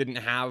neutral didn't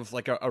have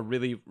like a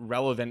really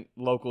relevant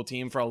local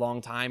team for a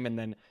long time. And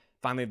then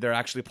finally they're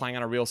actually playing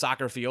on a real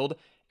soccer field.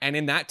 And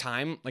in that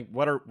time, like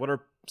what are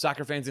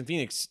soccer fans in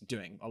Phoenix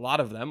doing? A lot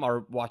of them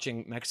are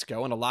watching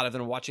Mexico and a lot of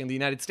them are watching the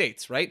United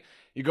States, right?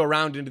 You go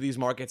around into these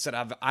markets that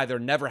have either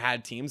never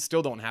had teams,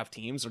 still don't have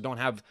teams, or don't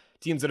have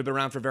teams that have been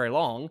around for very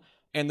long,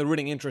 and the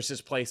rooting interest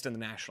is placed in the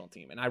national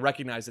team. And I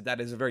recognize that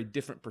is a very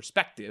different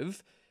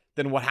perspective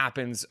than what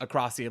happens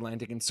across the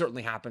Atlantic and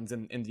certainly happens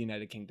in the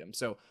United Kingdom.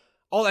 So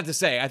all that to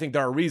say, I think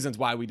there are reasons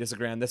why we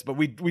disagree on this, but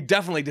we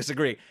definitely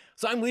disagree.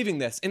 So I'm leaving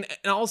this. And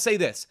I'll say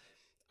this.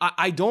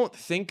 I don't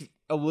think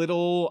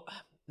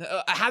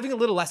having a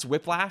little less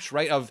whiplash,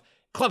 right, of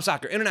club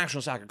soccer,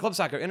 international soccer, club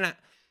soccer,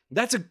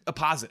 that's a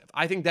positive.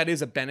 I think that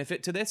is a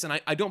benefit to this. And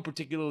I don't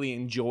particularly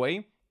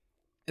enjoy,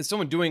 as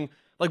someone doing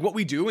like what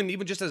we do, and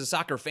even just as a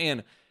soccer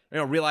fan,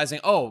 realizing,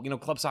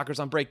 club soccer's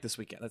on break this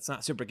weekend. That's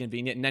not super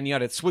convenient. And then you got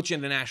to switch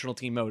into national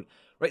team mode,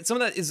 right? Some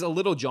of that is a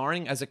little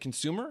jarring as a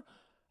consumer.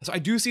 So I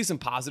do see some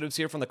positives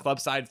here from the club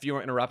side.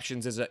 Fewer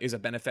interruptions is a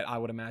benefit, I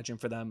would imagine,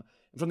 for them.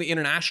 And from the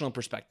international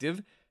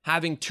perspective,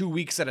 having 2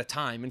 weeks at a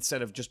time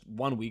instead of just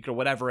 1 week or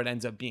whatever it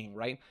ends up being,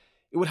 right?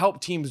 It would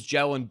help teams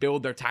gel and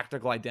build their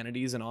tactical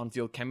identities and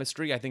on-field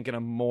chemistry, I think, in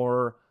a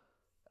more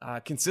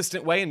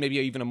consistent way and maybe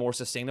even a more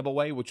sustainable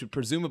way, which would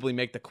presumably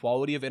make the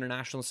quality of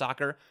international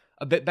soccer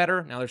a bit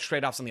better. Now, there's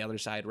trade-offs on the other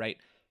side, right?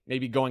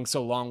 Maybe going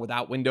so long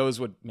without windows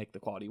would make the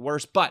quality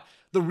worse. But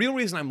the real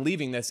reason I'm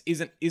leaving this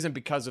isn't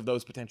because of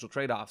those potential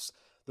trade-offs.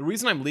 The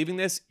reason I'm leaving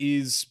this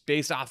is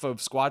based off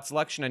of squad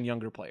selection and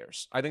younger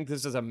players. I think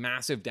this is a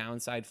massive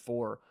downside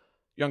for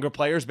younger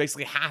players,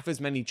 basically half as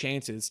many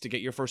chances to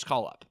get your first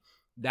call-up.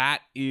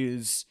 That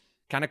is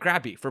kind of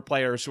crappy for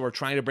players who are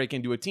trying to break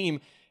into a team,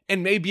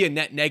 and may be a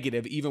net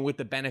negative, even with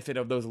the benefit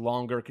of those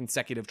longer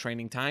consecutive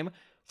training time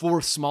for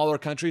smaller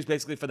countries,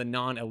 basically for the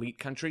non-elite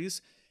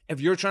countries.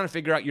 If you're trying to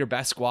figure out your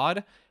best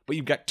squad, but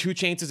you've got 2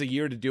 chances a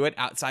year to do it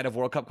outside of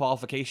World Cup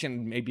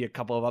qualification, maybe a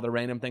couple of other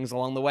random things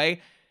along the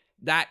way,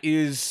 that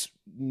is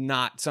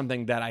not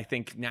something that I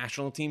think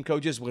national team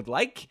coaches would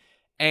like.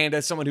 And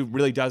as someone who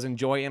really does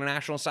enjoy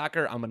international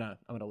soccer, I'm gonna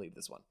leave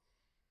this one.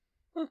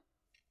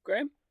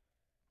 Graham?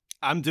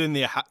 I'm doing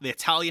the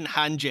Italian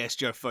hand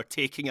gesture for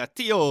taking a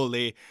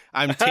tioli.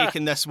 I'm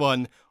taking this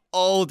one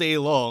all day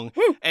long.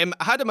 I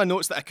had in my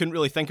notes that I couldn't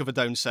really think of a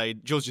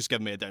downside. Joe's just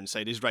given me a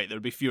downside. He's right. There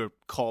would be fewer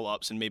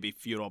call-ups and maybe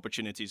fewer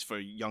opportunities for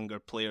younger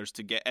players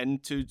to get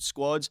into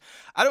squads.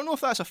 I don't know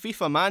if that's a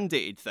FIFA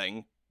mandated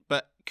thing,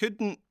 but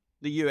couldn't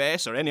the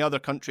US or any other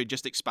country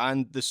just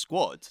expand the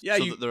squad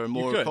so that there are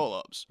more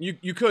call-ups?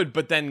 You could,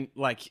 but then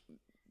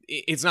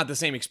it's not the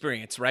same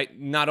experience, right?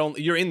 Not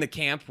only you're in the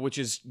camp, which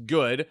is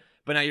good,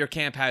 but now your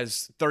camp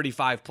has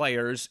 35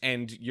 players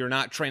and you're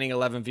not training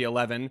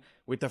 11v11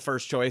 with the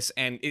first choice.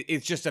 And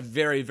it's just a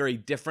very, very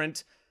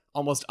different,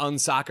 almost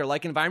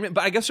unsoccer-like environment.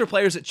 But I guess for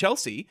players at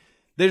Chelsea,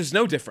 there's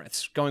no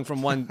difference going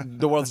from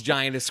the world's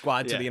giantest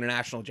squad to the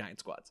international giant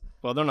squads.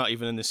 Well, they're not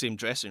even in the same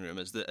dressing room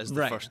as the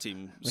right. first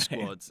team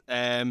squad.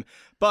 Right.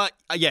 But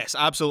yes,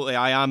 absolutely,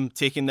 I am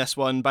taking this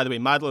one. By the way,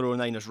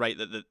 Madler09 is right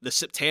that the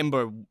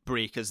September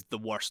break is the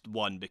worst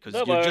one because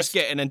you're just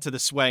getting into the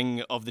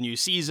swing of the new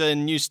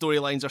season. New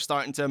storylines are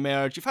starting to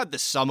emerge. You've had the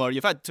summer.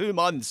 You've had 2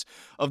 months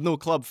of no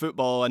club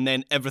football, and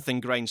then everything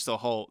grinds to a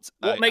halt.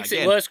 What makes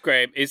it worse,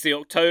 Graham, is the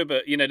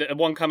October. The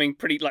one coming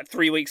pretty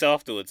 3 weeks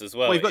afterwards as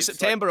well. Well, you've got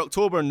September,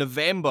 October, and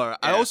November.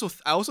 Yeah.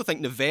 I also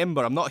think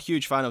November. I'm not a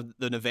huge fan of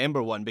the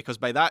November one because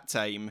by that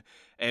time,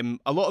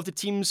 a lot of the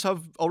teams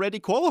have already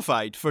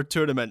qualified for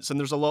tournaments, and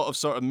there's a lot of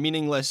sort of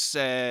meaningless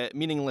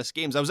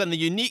games. I was in the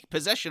unique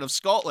position of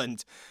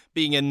Scotland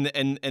being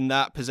in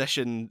that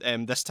position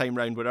this time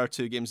round, where our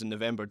 2 games in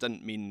November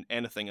didn't mean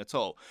anything at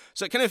all.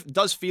 So it kind of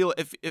does feel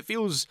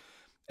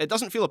it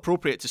doesn't feel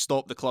appropriate to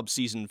stop the club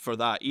season for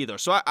that either.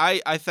 So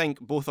I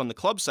think both on the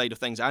club side of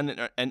things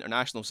and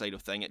international side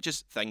of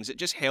things, it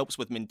just helps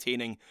with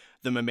maintaining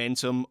the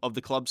momentum of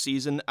the club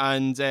season.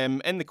 And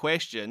in the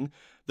question,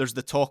 there's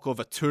the talk of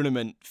a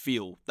tournament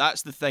feel.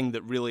 That's the thing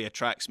that really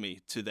attracts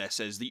me to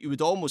this, is that you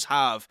would almost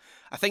have,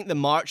 I think the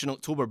March and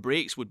October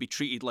breaks would be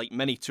treated like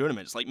mini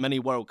tournaments, like mini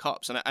World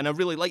Cups. And I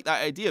really like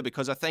that idea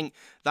because I think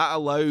that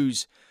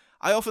allows...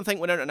 I often think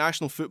when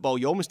international football,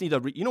 you almost need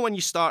when you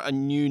start a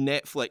new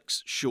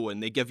Netflix show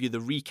and they give you the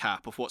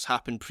recap of what's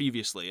happened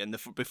previously and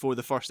before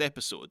the first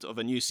episode of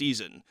a new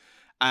season,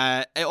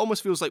 it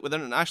almost feels like with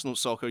international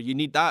soccer, you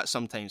need that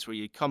sometimes where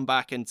you come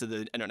back into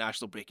the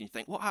international break and you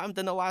think, what happened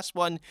in the last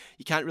one?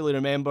 You can't really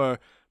remember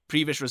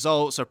previous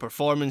results or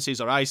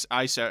performances, or I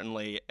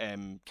certainly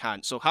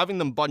can't. So having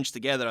them bunched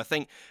together, I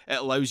think it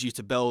allows you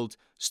to build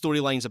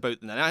storylines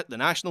about the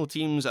national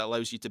teams. It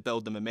allows you to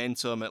build the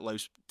momentum.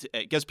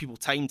 It gives people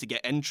time to get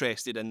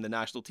interested in the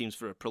national teams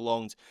for a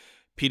prolonged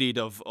period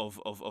of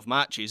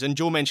matches. And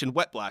Joe mentioned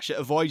whiplash. It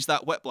avoids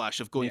that whiplash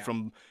of going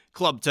from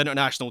club to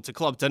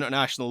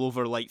international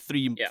over like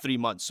three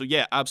months. So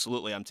yeah,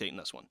 absolutely, I'm taking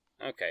this one.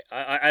 Okay,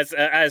 as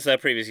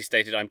previously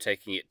stated, I'm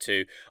taking it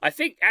too. I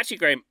think actually,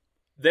 Graham,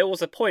 there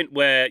was a point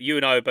where you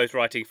and I were both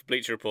writing for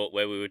Bleacher Report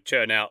where we would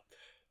churn out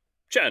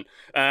churn,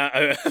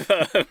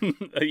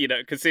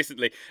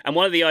 consistently. And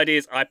one of the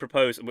ideas I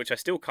proposed, and which I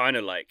still kind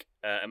of like,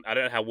 I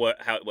don't know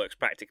how it works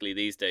practically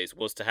these days,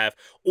 was to have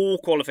all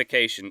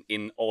qualification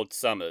in odd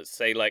summers.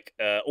 Say, like,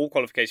 all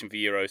qualification for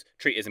Euros,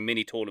 treat it as a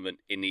mini tournament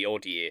in the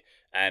odd year,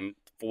 and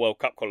for World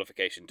Cup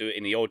qualification, do it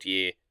in the odd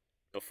year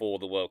before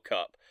the World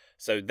Cup.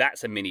 So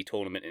that's a mini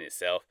tournament in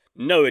itself.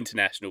 No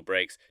international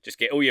breaks. Just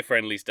get all your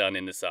friendlies done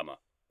in the summer.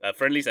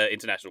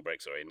 International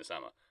breaks, in the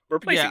summer.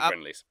 Replacing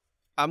friendlies.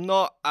 I'm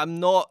not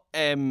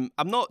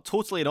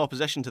totally in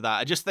opposition to that.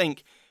 I just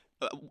think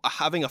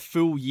having a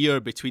full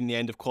year between the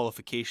end of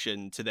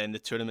qualification to then the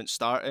tournament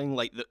starting,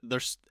 like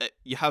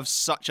you have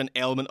such an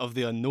element of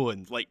the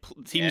unknown. Like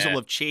teams will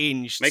have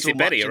changed makes so it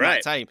better, much in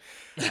right? that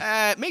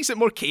time. Makes it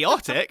more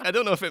chaotic. I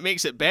don't know if it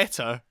makes it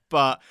better,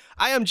 but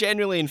I am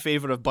generally in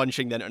favour of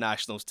bunching the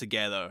internationals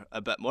together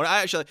a bit more.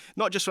 I actually,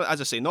 not just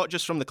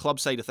from the club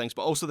side of things,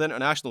 but also the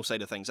international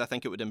side of things. I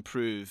think it would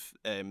improve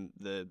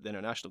the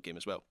international game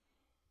as well.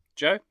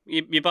 Joe,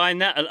 you buying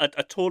that?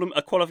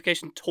 A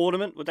qualification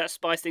tournament? Would that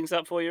spice things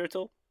up for you at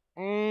all?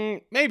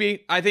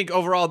 Maybe. I think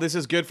overall this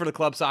is good for the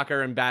club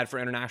soccer and bad for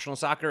international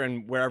soccer,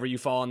 and wherever you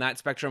fall on that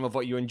spectrum of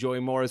what you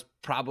enjoy more is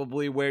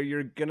probably where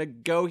you're gonna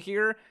go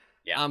here.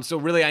 Yeah. So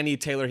really I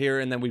need Taylor here,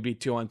 and then we'd be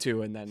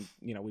 2-on-2, and then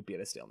we'd be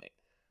at a stalemate.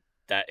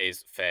 That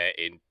is fair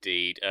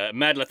indeed.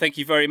 Madla, thank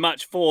you very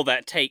much for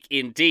that take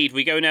indeed.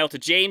 We go now to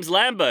James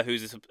Lambert,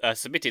 who's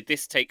submitted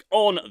this take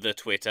on the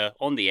Twitter,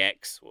 on the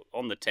X,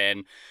 on the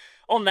 10.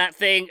 On that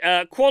thing,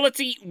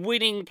 quality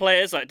winning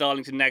players like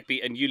Darlington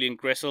Nagbe and Julian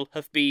Gressel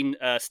have been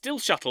still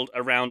shuttled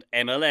around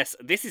MLS.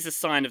 This is a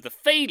sign of the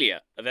failure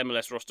of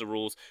MLS roster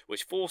rules,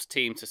 which force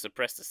teams to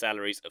suppress the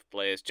salaries of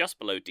players just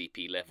below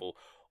DP level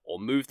or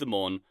move them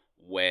on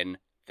when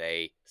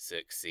they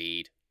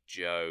succeed.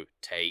 Joe,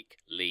 take,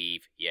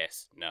 leave,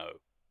 yes, no.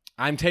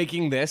 I'm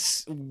taking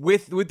this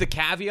with the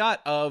caveat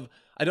of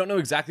I don't know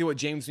exactly what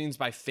James means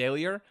by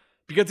failure,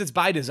 because it's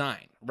by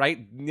design,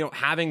 right?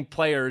 Having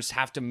players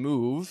have to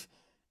move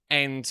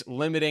and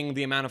limiting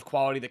the amount of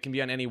quality that can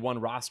be on any one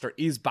roster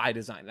is by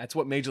design. That's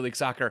what Major League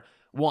Soccer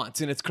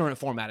wants in its current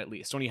format, at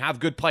least. When you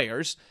have good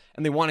players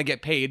and they want to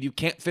get paid, you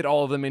can't fit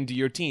all of them into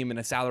your team in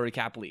a salary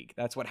cap league.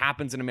 That's what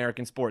happens in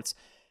American sports.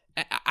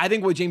 I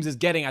think what James is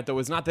getting at, though,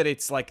 is not that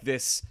it's like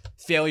this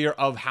failure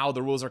of how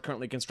the rules are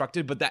currently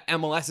constructed, but that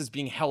MLS is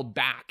being held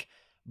back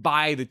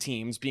by the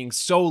teams being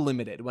so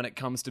limited when it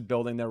comes to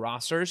building their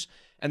rosters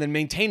and then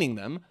maintaining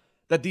them,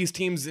 that these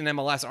teams in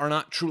MLS are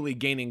not truly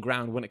gaining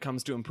ground when it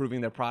comes to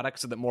improving their product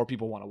so that more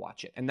people want to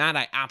watch it. And that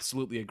I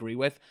absolutely agree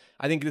with.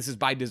 I think this is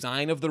by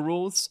design of the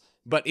rules,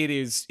 but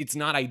it's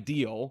not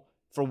ideal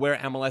for where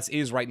MLS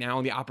is right now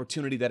and the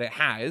opportunity that it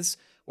has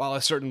while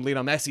a certain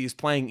Lionel Messi is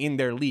playing in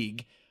their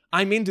league.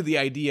 I'm into the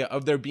idea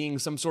of there being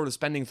some sort of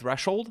spending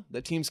threshold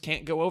that teams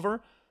can't go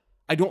over.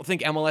 I don't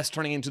think MLS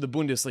turning into the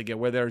Bundesliga,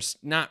 where there's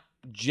not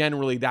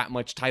generally that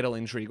much title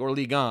intrigue, or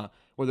Ligue 1,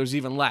 where there's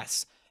even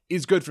less,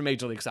 is good for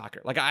Major League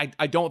Soccer. Like,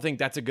 I don't think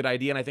that's a good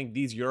idea, and I think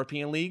these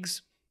European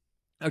leagues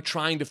are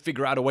trying to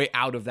figure out a way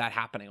out of that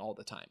happening all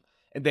the time.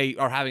 And they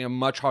are having a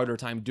much harder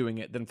time doing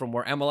it than from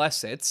where MLS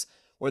sits,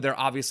 where they're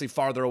obviously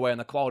farther away on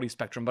the quality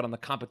spectrum, but on the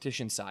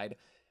competition side,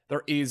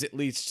 there is at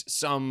least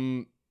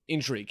some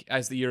intrigue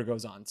as the year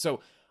goes on. So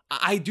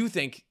I do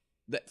think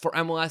that for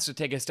MLS to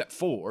take a step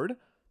forward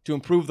to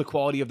improve the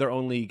quality of their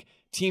own league,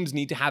 teams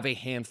need to have a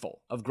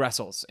handful of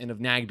Gressels and of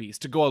Nagbys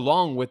to go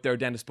along with their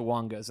Dennis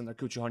Bouangas and their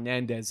Cucho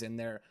Hernandez and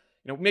their,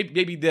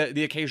 maybe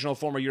the occasional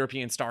former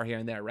European star here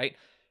and there, right?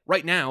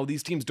 Right now,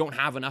 these teams don't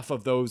have enough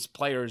of those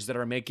players that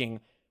are making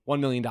 $1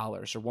 million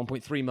or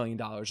 $1.3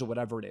 million or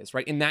whatever it is,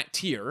 right? In that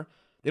tier,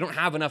 they don't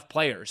have enough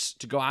players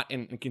to go out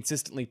and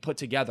consistently put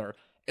together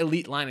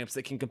elite lineups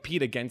that can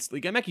compete against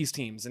Liga MX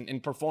teams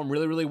and perform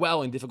really, really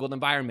well in difficult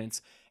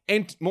environments.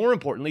 And more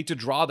importantly, to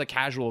draw the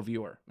casual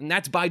viewer. And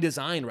that's by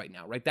design right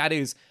now, right? That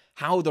is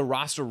how the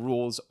roster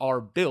rules are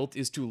built,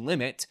 is to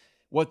limit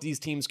what these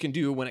teams can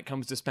do when it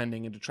comes to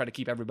spending and to try to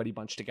keep everybody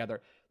bunched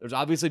together. There's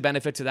obviously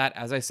benefit to that.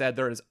 As I said,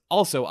 there is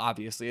also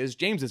obviously, as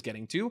James is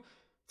getting to,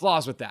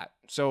 flaws with that.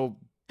 So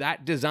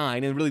that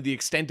design, and really the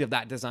extent of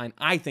that design,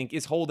 I think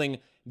is holding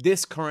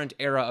this current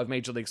era of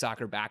Major League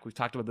Soccer back. We've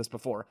talked about this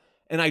before.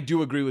 And I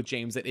do agree with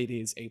James that it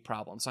is a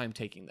problem. So I'm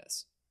taking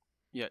this.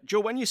 Yeah,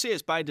 Joe, when you say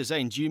it's by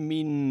design, do you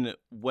mean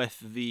with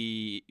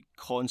the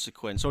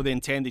consequence or the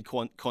intended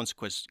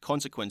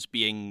consequence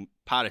being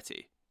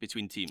parity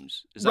between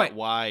teams? Is that right.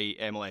 Why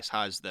MLS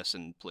has this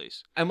in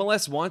place?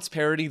 MLS wants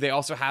parity. They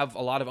also have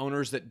a lot of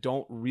owners that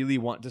don't really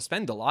want to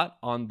spend a lot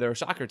on their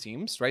soccer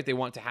teams, right? They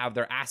want to have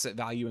their asset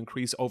value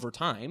increase over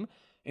time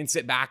and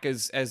sit back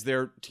as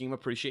their team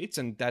appreciates,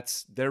 and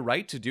that's their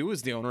right to do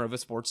as the owner of a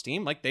sports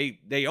team. Like,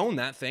 they own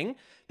that thing.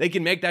 They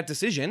can make that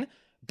decision,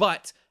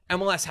 but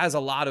MLS has a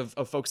lot of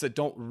folks that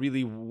don't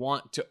really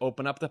want to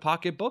open up the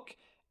pocketbook.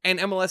 And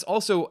MLS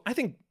also, I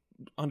think,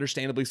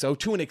 understandably so,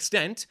 to an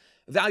extent,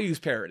 values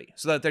parity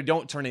so that they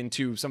don't turn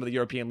into some of the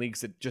European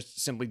leagues that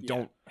just simply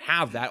don't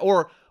have that,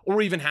 or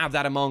even have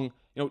that among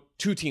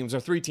 2 teams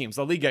or 3 teams.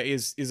 La Liga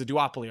is a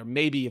duopoly, or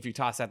maybe if you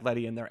toss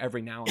Atleti in there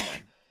every now and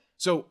then.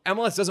 So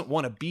MLS doesn't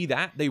want to be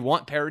that. They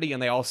want parity,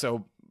 and they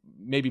also,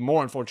 maybe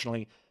more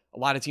unfortunately, a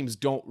lot of teams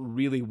don't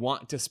really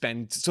want to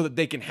spend so that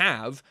they can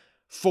have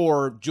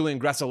 4 Julian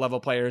Gressel level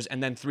players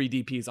and then 3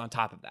 DPs on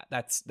top of that.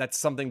 That's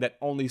something that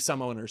only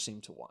some owners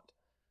seem to want.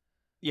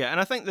 Yeah,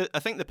 and I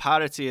think the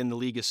parity in the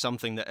league is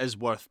something that is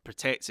worth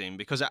protecting,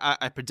 because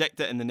I predict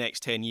that in the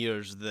next 10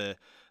 years, the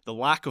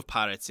lack of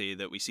parity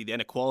that we see, the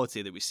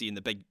inequality that we see in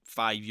the big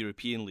 5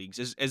 European leagues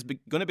is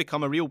going to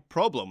become a real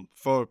problem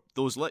for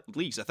those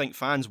leagues. I think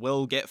fans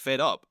will get fed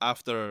up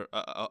after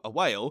a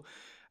while,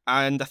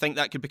 and I think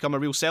that could become a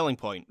real selling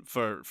point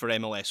for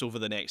MLS over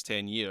the next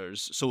 10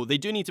 years. So they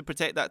do need to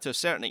protect that to a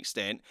certain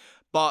extent,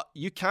 but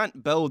you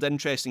can't build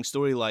interesting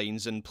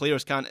storylines, and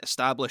players can't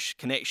establish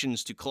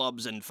connections to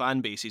clubs and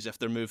fan bases if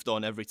they're moved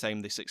on every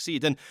time they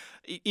succeed. And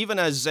even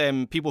as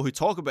people who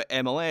talk about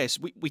MLS,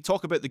 we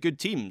talk about the good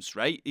teams,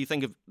 right? You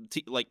think of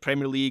like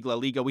Premier League, La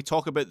Liga, we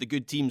talk about the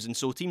good teams, and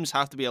so teams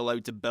have to be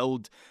allowed to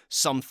build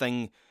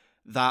something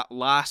that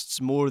lasts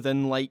more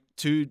than like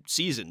 2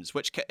 seasons,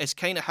 which is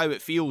kind of how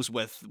it feels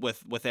with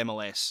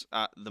MLS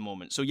at the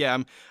moment. So yeah,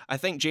 I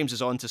think James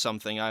is onto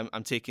something.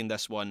 I'm taking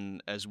this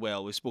one as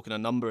well. We've spoken a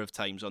number of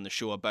times on the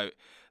show about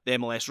the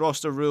MLS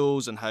roster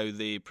rules and how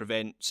they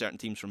prevent certain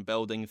teams from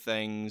building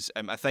things.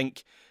 I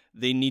think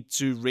they need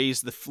to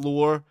raise the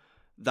floor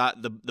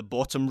that the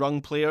bottom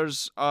rung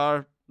players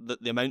are,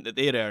 the amount that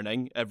they're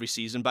earning every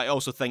season. But I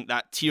also think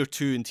that tier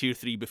 2 and tier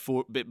 3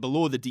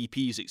 below the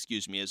DPs,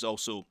 is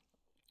also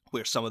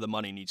where some of the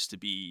money needs to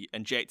be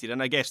injected.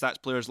 And I guess that's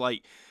players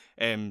like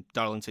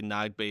Darlington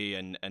Nagbe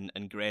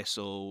and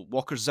Gressel.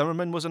 Walker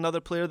Zimmerman was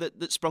another player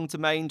that sprung to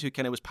mind, who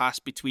kind of was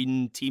passed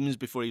between teams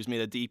before he was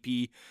made a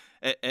DP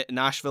at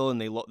Nashville,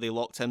 and they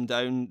locked him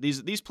down.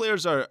 These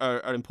players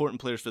are important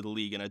players for the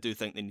league, and I do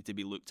think they need to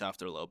be looked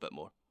after a little bit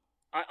more.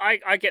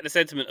 I get the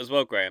sentiment as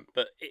well, Graham,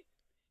 but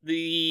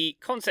the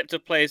concept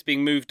of players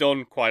being moved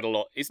on quite a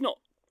lot is not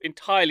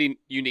entirely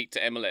unique to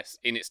MLS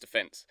in its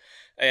defence.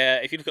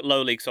 If you look at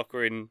lower league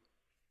soccer in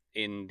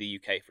the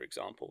UK, for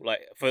example,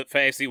 like for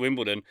FC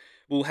Wimbledon,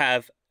 we'll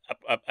have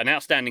an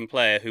outstanding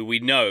player who we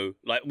know,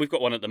 like we've got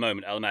one at the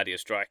moment, Almaty, a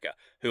striker,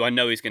 who I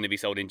know is going to be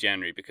sold in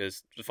January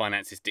because the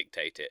finances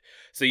dictate it.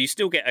 So you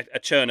still get a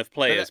churn of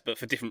players, but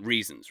for different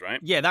reasons, right?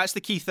 Yeah, that's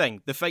the key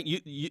thing. The fact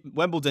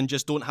Wimbledon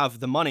just don't have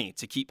the money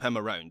to keep him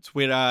around,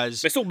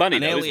 whereas it's all money,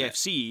 an though,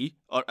 LAFC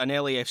or an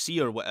LAFC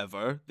or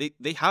whatever,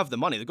 they have the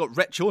money. They've got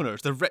rich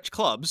owners. They're rich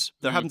clubs.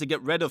 They're having to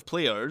get rid of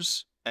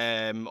players.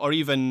 Or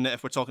even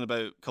if we're talking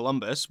about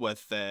Columbus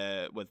with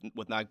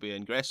Nagbe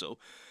and Gressel,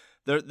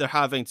 they're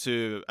having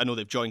to. I know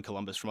they've joined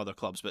Columbus from other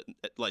clubs, but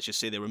let's just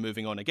say they were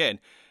moving on again.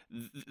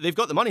 They've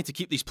got the money to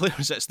keep these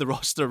players. It's the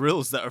roster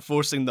rules that are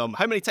forcing them.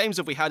 How many times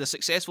have we had a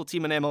successful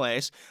team in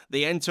MLS?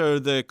 They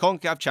enter the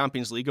CONCACAF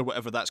Champions League or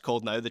whatever that's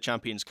called now, the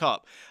Champions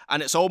Cup,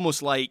 and it's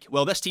almost like,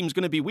 well, this team's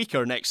going to be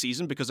weaker next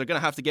season because they're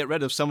going to have to get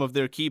rid of some of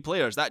their key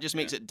players. That just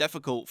makes it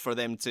difficult for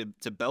them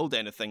to build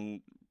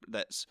anything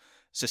that's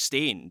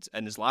sustained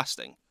and is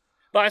lasting.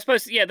 But I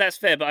suppose, yeah, that's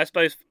fair. But I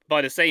suppose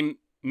by the same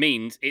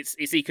means,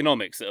 it's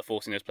economics that are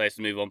forcing those players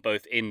to move on,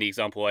 both in the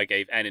example I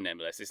gave and in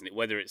MLS, isn't it?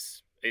 Whether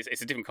it's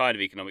a different kind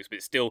of economics, but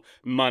it's still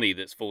money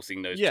that's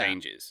forcing those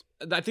changes.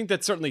 I think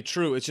that's certainly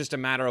true. It's just a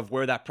matter of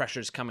where that pressure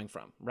is coming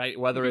from, right?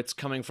 Whether it's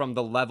coming from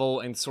the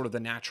level and sort of the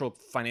natural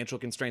financial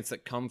constraints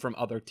that come from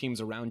other teams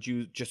around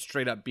you just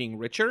straight up being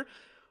richer,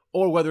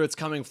 or whether it's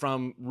coming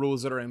from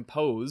rules that are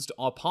imposed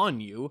upon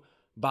you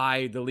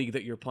by the league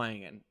that you're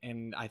playing in.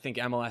 And I think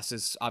MLS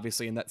is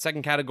obviously in that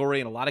second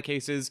category in a lot of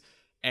cases,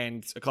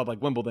 and a club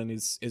like Wimbledon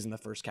is in the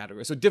first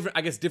category. So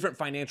different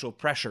financial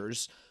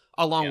pressures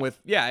along with,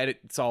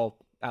 it's all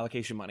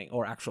allocation money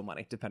or actual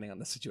money, depending on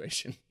the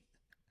situation.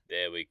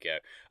 There we go.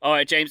 All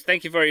right, James,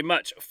 thank you very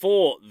much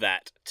for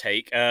that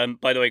take.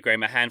 By the way,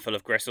 Graham, a handful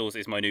of Gressels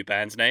is my new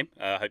band's name.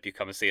 I hope you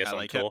come and see us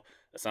on tour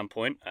at some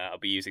point. I'll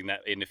be using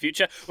that in the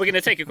future. We're going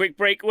to take a quick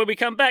break. When we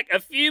come back, a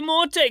few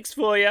more takes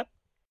for you.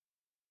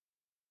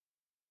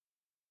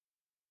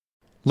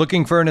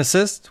 Looking for an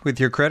assist with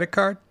your credit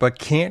card, but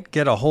can't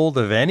get a hold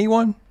of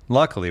anyone?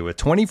 Luckily, with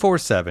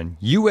 24/7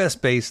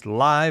 US-based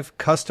live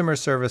customer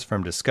service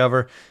from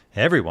Discover,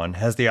 everyone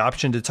has the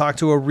option to talk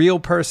to a real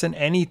person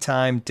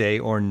anytime, day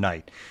or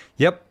night.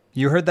 Yep,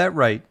 you heard that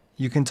right.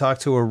 You can talk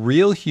to a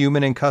real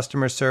human in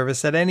customer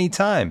service at any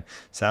time.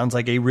 Sounds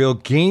like a real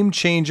game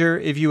changer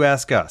if you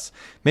ask us.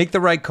 Make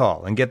the right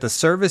call and get the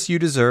service you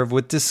deserve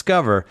with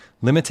Discover.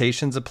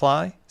 Limitations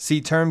apply.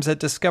 See terms at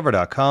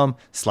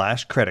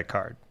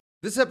discover.com/creditcard.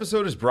 This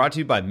episode is brought to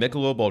you by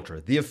Michelob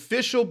Ultra, the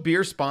official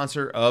beer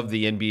sponsor of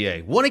the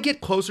NBA. Want to get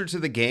closer to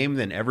the game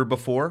than ever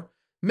before?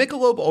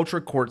 Michelob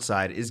Ultra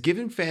Courtside is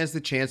giving fans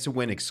the chance to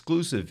win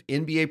exclusive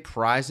NBA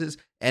prizes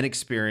and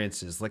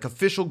experiences like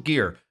official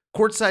gear,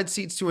 courtside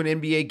seats to an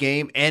NBA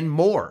game, and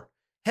more.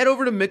 Head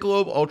over to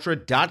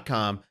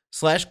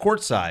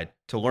MichelobUltra.com/courtside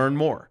to learn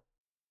more.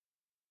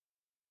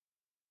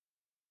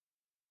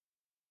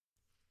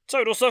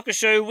 Total Soccer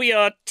Show, we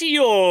are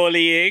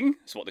tiorlying.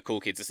 That's what the cool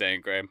kids are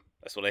saying, Graham.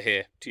 That's what I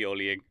hear.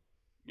 Tiorlying.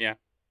 Yeah.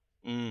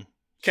 Okay.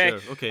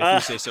 Sure. Okay,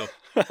 if you say so.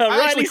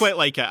 I actually quite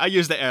like it. I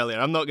used it earlier.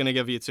 I'm not going to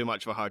give you too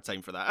much of a hard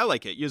time for that. I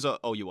like it. Use it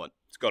all you want.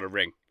 It's got a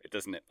ring,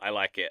 doesn't it? I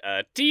like it.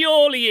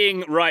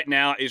 Diorlying right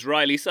now is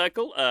Riley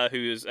Cycle,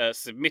 who has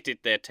submitted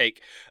their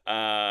take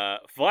via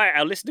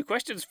our listener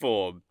questions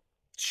form.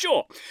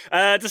 Sure.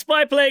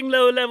 Despite playing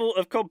lower level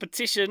of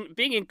competition,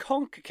 being in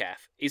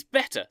CONCACAF is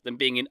better than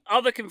being in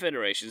other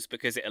confederations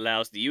because it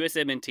allows the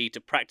USMNT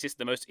to practice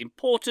the most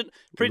important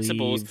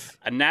principles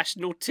a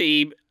national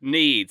team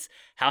needs.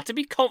 How to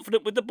be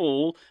confident with the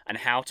ball and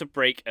how to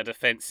break a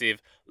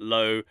defensive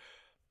low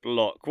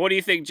block. What do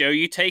you think, Joe? Are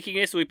you taking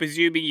this? Are we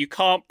presuming you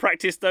can't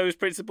practice those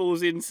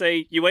principles in,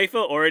 say,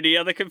 UEFA or any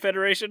other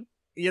confederation?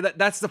 Yeah,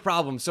 that's the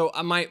problem. So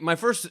my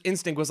first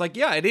instinct was like,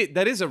 yeah,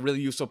 that is a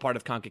really useful part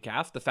of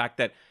CONCACAF. The fact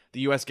that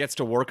the U.S. gets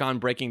to work on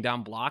breaking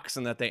down blocks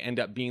and that they end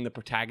up being the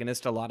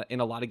protagonist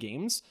in a lot of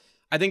games.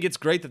 I think it's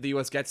great that the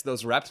U.S. gets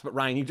those reps, but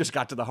Ryan, you just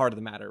got to the heart of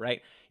the matter,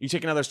 right? You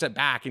take another step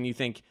back and you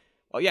think,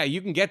 oh yeah, you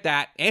can get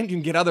that and you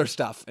can get other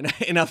stuff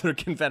in other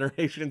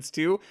confederations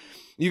too.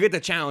 You get the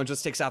challenge.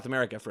 Let's take South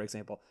America, for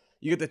example.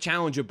 You get the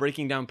challenge of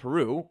breaking down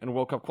Peru in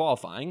World Cup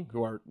qualifying,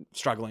 who are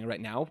struggling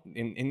right now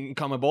in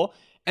CONMEBOL.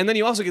 And then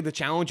you also get the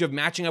challenge of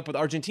matching up with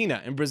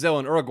Argentina and Brazil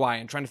and Uruguay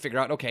and trying to figure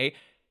out, okay,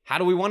 how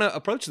do we want to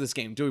approach this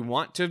game? Do we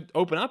want to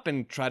open up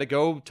and try to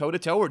go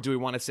toe-to-toe, or do we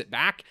want to sit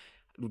back?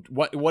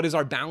 What is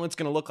our balance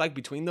going to look like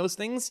between those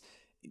things?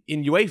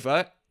 In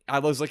UEFA, I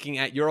was looking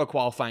at Euro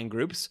qualifying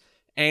groups,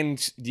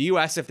 and the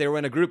U.S., if they were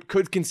in a group,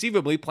 could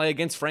conceivably play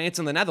against France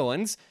and the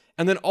Netherlands,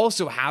 and then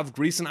also have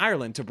Greece and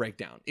Ireland to break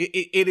down.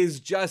 It is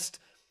just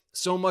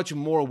so much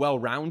more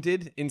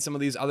well-rounded in some of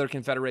these other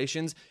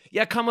confederations.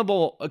 Yeah,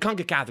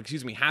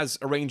 CONCACAF, has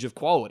a range of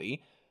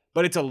quality,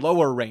 but it's a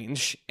lower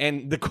range,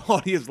 and the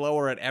quality is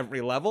lower at every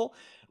level.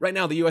 Right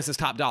now, the U.S. is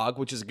top dog,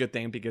 which is a good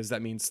thing because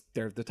that means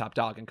they're the top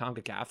dog in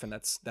CONCACAF, and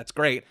that's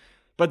great.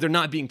 But they're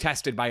not being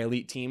tested by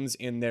elite teams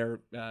in their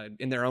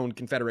own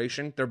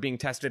confederation. They're being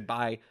tested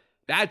by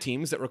bad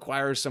teams that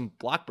require some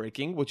block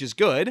breaking, which is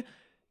good.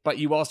 But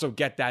you also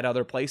get that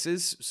other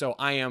places. So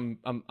I'm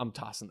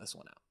tossing this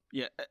one out.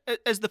 Yeah,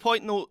 is the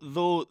point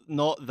though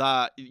not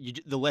that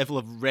the level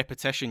of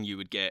repetition you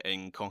would get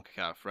in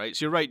CONCACAF, right?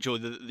 So you're right, Joe,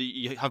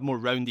 you have more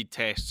rounded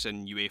tests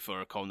in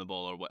UEFA or CONMEBOL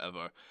or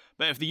whatever.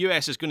 But if the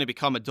US is going to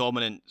become a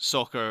dominant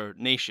soccer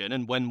nation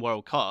and win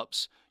World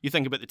Cups, you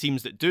think about the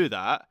teams that do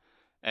that.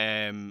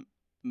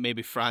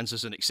 Maybe France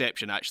is an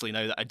exception, actually,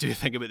 now that I do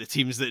think about the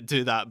teams that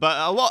do that.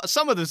 But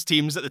some of those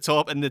teams at the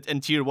top in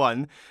Tier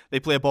 1, they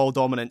play a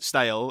ball-dominant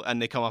style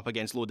and they come up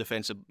against low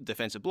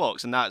defensive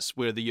blocks, and that's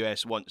where the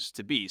US wants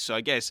to be. So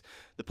I guess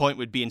the point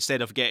would be,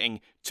 instead of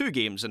getting 2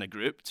 games in a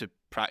group to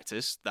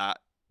practice that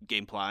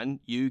game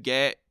plan, you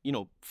get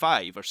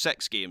 5 or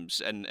 6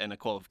 games in a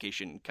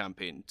qualification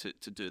campaign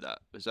to do that.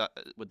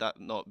 Would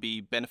that not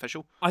be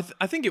beneficial? I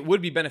think it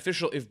would be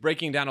beneficial if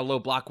breaking down a low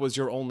block was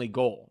your only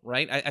goal,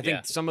 right? I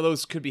think some of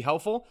those could be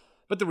helpful,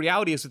 but the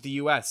reality is with the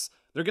US,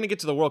 they're going to get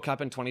to the World Cup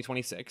in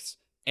 2026,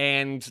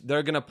 and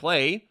they're going to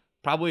play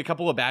probably a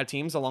couple of bad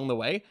teams along the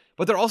way,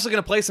 but they're also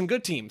going to play some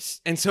good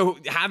teams. And so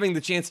having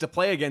the chance to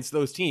play against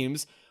those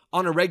teams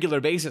on a regular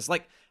basis,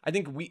 like, I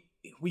think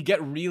we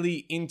get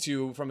really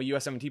into, from a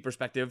USMNT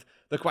perspective,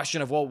 the question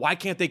of, well, why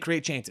can't they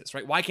create chances,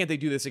 right? Why can't they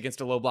do this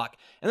against a low block?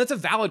 And that's a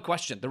valid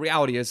question. The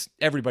reality is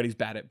everybody's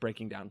bad at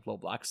breaking down low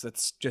blocks.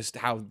 That's just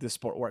how this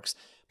sport works.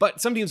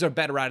 But some teams are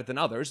better at it than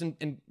others,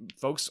 and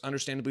folks,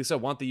 understandably so,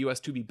 want the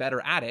US to be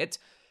better at it.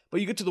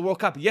 But you get to the World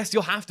Cup, yes,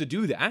 you'll have to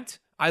do that,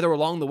 either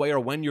along the way or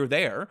when you're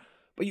there,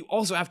 but you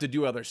also have to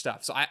do other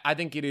stuff. So I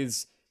think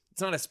it's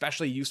not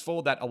especially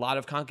useful that a lot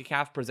of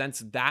CONCACAF presents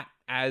that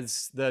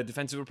as the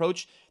defensive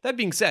approach. That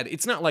being said,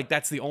 it's not like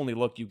that's the only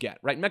look you get,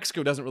 right?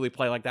 Mexico doesn't really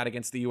play like that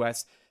against the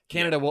US.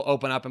 Canada will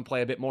open up and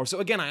play a bit more. So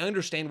again, I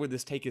understand where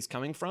this take is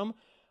coming from.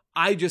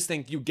 I just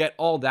think you get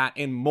all that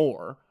and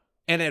more,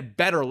 and at a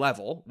better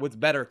level with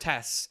better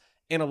tests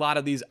in a lot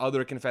of these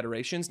other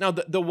confederations. Now,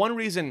 the one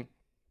reason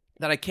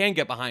that I can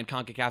get behind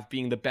CONCACAF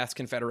being the best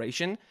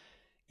confederation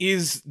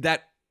is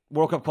that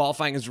World Cup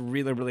qualifying is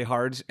really, really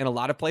hard in a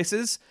lot of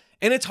places.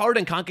 And it's hard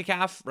in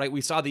CONCACAF, right?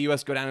 We saw the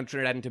U.S. go down to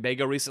Trinidad and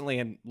Tobago recently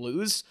and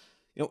lose.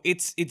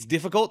 It's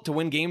difficult to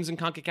win games in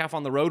CONCACAF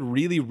on the road.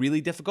 Really,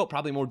 really difficult.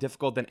 Probably more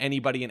difficult than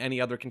anybody in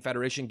any other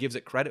confederation gives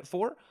it credit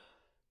for.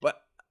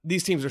 But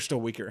these teams are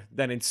still weaker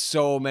than in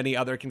so many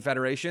other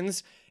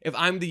confederations. If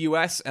I'm the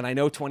U.S. and I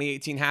know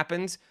 2018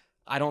 happened,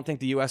 I don't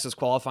think the U.S. is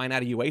qualifying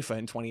out of UEFA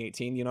in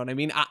 2018. You know what I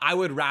mean? I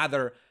would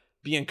rather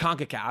be in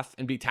CONCACAF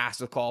and be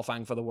tasked with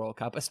qualifying for the World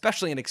Cup,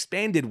 especially an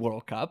expanded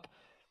World Cup,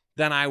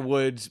 than I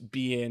would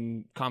be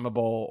in CONMEBOL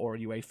or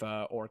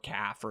UEFA or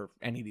CAF or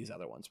any of these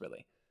other ones,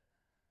 really.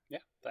 Yeah,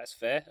 that's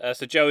fair.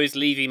 So Joe is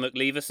Levy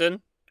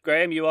McLeverson.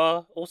 Graham, you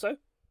are also?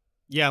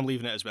 Yeah, I'm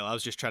leaving it as well. I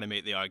was just trying to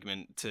make the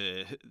argument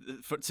to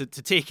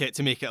take it,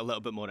 to make it a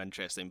little bit more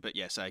interesting. But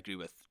yes, I agree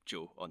with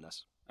Joe on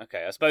this.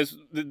 Okay, I suppose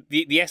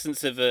the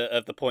essence of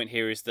the point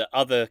here is that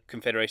other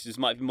confederations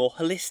might be more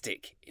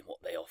holistic in what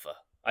they offer.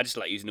 I just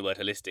like using the word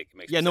holistic. It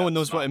makes me Yeah, no sound one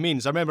knows smart. what it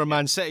means. I remember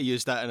Man City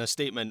used that in a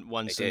statement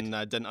once, They did. and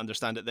I didn't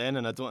understand it then,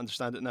 and I don't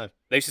understand it now.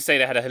 They used to say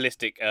they had a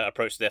holistic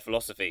approach to their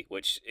philosophy,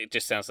 which it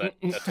just sounds like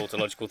a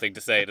tautological thing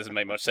to say. It doesn't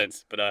make much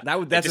sense. But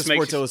That's a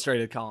Sports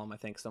Illustrated column, I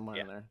think, somewhere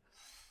in there.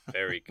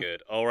 Very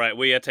good. All right,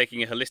 we are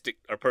taking a holistic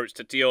approach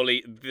to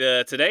Tioli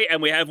today, and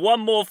we have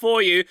one more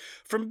for you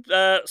from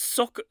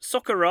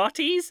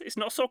Socrates. It's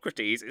not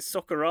Socrates, it's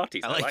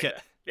Socrates. I like it.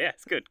 That. Yeah,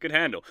 it's good. Good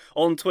handle.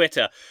 On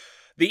Twitter.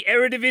 The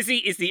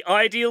Eredivisie is the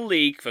ideal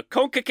league for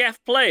CONCACAF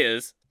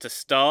players to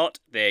start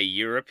their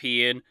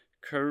European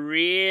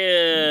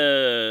careers.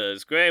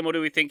 Graham, what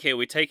do we think here?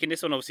 We're taking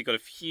this one. Obviously got a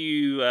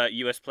few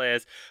US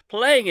players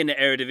playing in the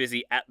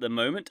Eredivisie at the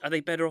moment. Are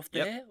they better off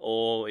there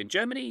or in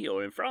Germany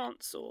or in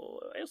France or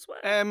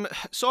elsewhere?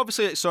 So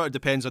obviously it sort of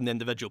depends on the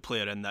individual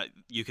player, in that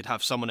you could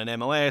have someone in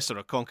MLS or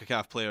a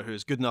CONCACAF player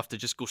who's good enough to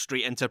just go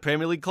straight into a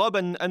Premier League club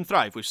and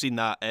thrive. We've seen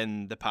that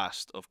in the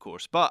past, of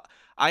course. But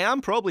I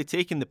am probably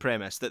taking the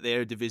premise that the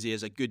Eredivisie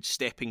is a good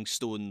stepping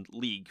stone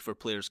league for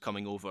players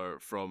coming over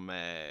from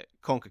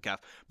CONCACAF,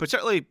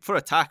 particularly for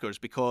attackers,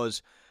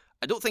 because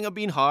I don't think I'm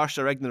being harsh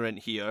or ignorant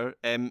here.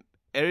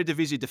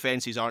 Eredivisie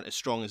defences aren't as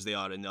strong as they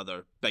are in the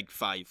other big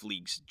five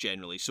leagues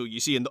generally. So you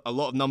see a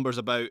lot of numbers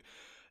about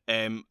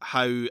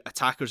how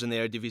attackers in the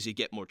Eredivisie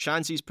get more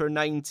chances per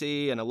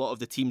 90, and a lot of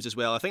the teams as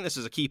well. I think this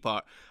is a key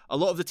part. A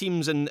lot of the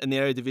teams in the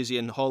Eredivisie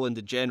in Holland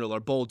in general are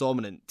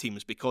ball-dominant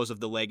teams because of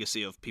the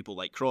legacy of people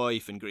like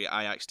Cruyff and great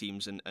Ajax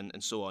teams and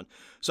so on.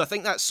 So I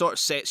think that sort of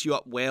sets you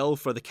up well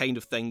for the kind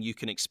of thing you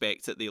can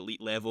expect at the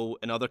elite level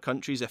in other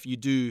countries if you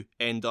do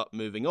end up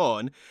moving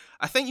on.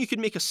 I think you could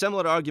make a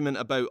similar argument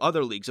about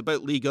other leagues,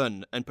 about Ligue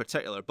 1 in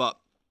particular, but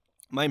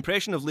my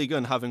impression of Ligue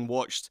 1, having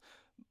watched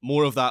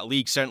more of that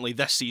league certainly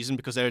this season,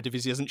 because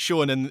Eredivisie isn't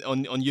shown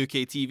on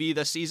UK TV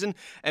this season,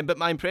 but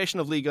my impression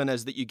of Ligue 1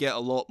 is that you get a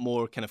lot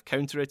more kind of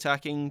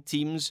counter-attacking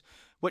teams,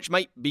 which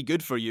might be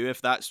good for you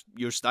if that's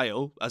your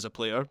style as a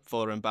player.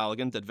 Folarin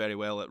Balogun did very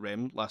well at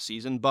Rem last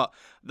season, but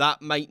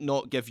that might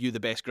not give you the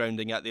best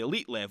grounding at the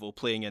elite level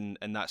playing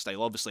in that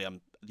style. Obviously,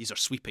 these are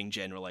sweeping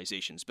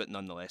generalisations, but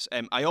nonetheless.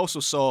 I also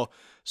saw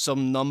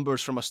some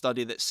numbers from a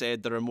study that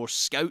said there are more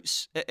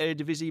scouts at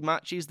Eredivisie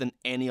matches than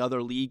any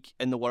other league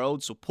in the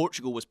world. So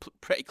Portugal was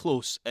pretty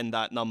close in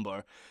that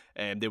number.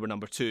 They were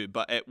number 2,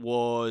 but it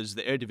was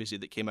the Eredivisie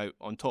that came out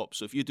on top.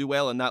 So if you do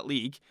well in that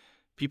league,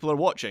 people are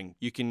watching.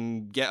 You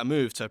can get a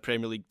move to a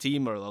Premier League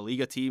team or a La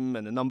Liga team,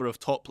 and the number of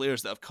top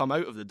players that have come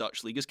out of the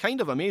Dutch league is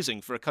kind of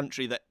amazing for a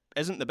country that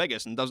isn't the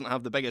biggest and doesn't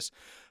have the biggest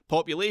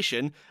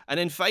population. And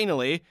then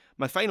finally,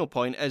 my final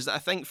point is that I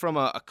think from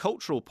a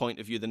cultural point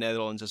of view, the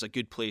Netherlands is a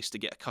good place to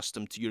get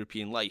accustomed to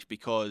European life,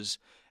 because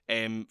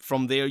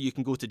from there you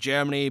can go to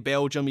Germany,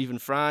 Belgium, even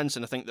France,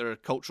 and I think there are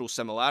cultural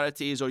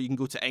similarities, or you can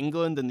go to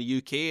England and the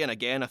UK, and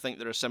again I think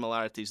there are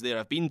similarities there.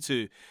 I've been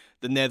to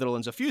the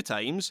Netherlands a few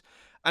times,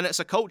 and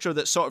it's a culture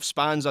that sort of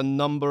spans a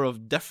number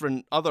of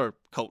different other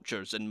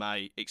cultures in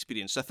my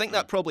experience. So I think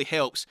that probably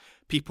helps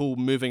people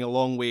moving a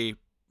long way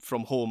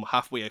from home,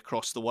 halfway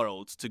across the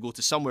world, to go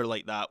to somewhere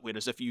like that.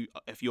 Whereas if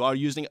you are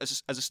using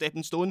it as a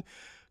stepping stone,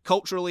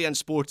 culturally and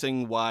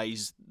sporting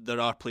wise,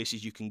 there are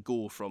places you can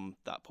go from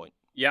that point.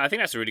 Yeah, I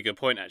think that's a really good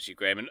point, actually,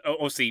 Graham. And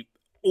obviously,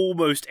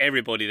 almost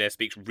everybody there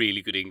speaks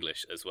really good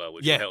English as well,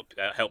 which will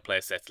help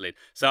players settle in.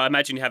 So I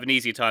imagine you have an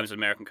easier time as an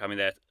American coming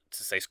there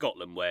to, say,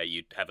 Scotland, where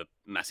you'd have a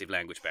massive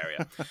language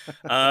barrier.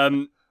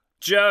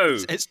 Joe.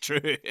 It's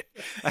true.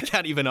 I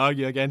can't even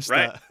argue against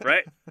that.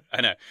 Right?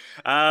 I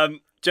know.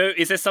 Joe,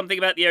 is there something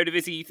about the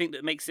Eredivisie you think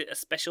that makes it a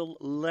special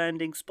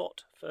landing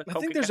spot for CONCACAF I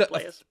think there's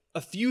players? a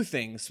few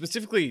things.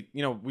 Specifically,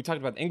 we talked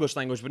about the English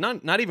language,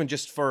 but not even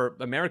just for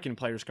American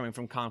players coming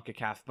from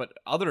CONCACAF, but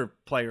other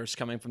players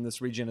coming from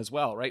this region as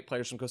well, right?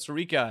 Players from Costa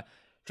Rica,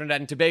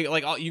 Trinidad and Tobago.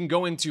 Like, you can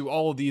go into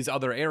all of these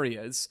other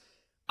areas.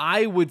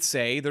 I would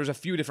say there's a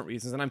few different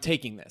reasons, and I'm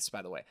taking this,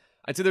 by the way.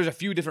 I'd say there's a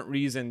few different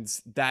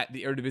reasons that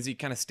the Eredivisie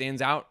kind of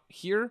stands out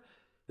here.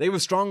 They have a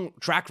strong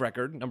track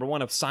record, number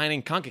one, of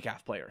signing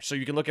CONCACAF players. So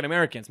you can look at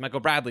Americans, Michael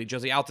Bradley,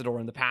 Josie Altidore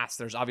in the past.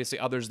 There's obviously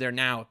others there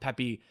now,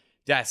 Pepe,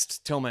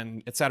 Dest,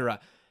 Tillman, etc.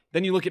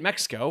 Then you look at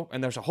Mexico,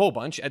 and there's a whole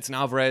bunch. Edson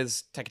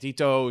Alvarez,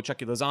 Tecatito,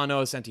 Chucky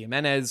Lozano, Santi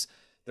Jimenez.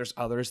 There's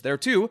others there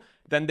too.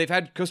 Then they've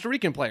had Costa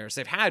Rican players.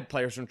 They've had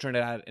players from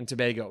Trinidad and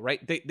Tobago, right?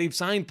 They've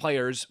signed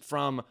players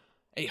from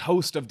a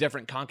host of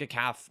different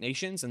CONCACAF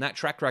nations, and that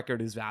track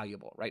record is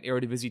valuable, right?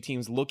 Eredivisie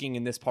teams looking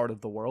in this part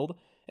of the world,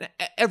 and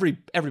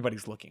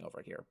everybody's looking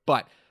over here,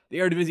 but the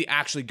Eredivisie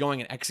actually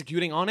going and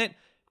executing on it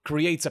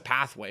creates a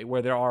pathway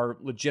where there are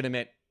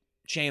legitimate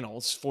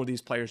channels for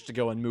these players to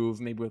go and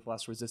move, maybe with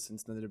less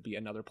resistance than there'd be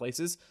in other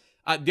places.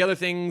 The other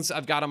things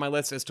I've got on my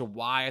list as to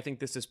why I think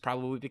this is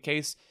probably the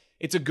case: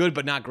 it's a good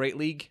but not great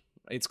league.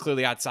 It's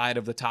clearly outside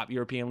of the top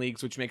European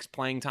leagues, which makes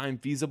playing time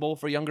feasible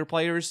for younger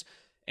players.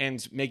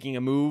 And making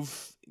a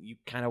move, you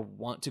kind of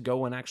want to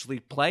go and actually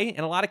play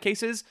in a lot of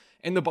cases,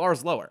 and the bar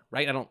is lower,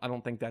 right? I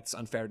don't think that's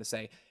unfair to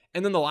say.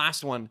 And then the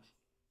last one,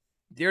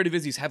 the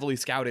Eredivisie is heavily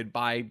scouted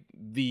by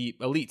the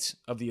elite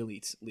of the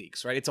elite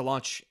leagues, right? It's a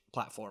launch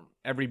platform.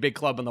 Every big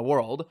club in the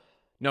world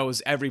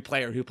knows every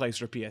player who plays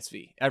for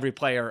PSV, every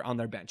player on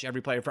their bench,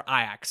 every player for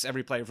Ajax,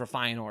 every player for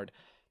Feyenoord.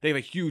 They have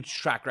a huge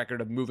track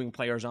record of moving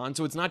players on.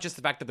 So it's not just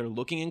the fact that they're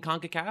looking in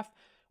CONCACAF,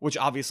 which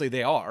obviously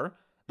they are,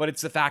 but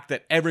it's the fact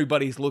that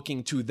everybody's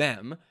looking to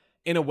them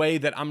in a way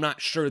that I'm not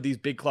sure these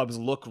big clubs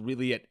look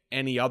really at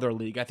any other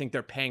league. I think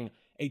they're paying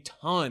a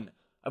ton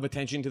of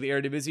attention to the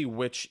Eredivisie,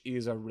 which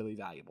is a really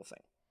valuable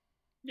thing.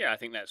 Yeah, I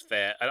think that's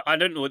fair. I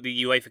don't know what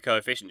the UEFA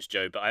coefficients,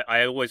 Joe, but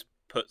I always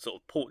put sort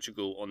of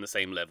Portugal on the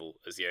same level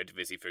as the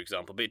Eredivisie, for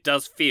example. But it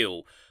does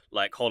feel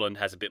like Holland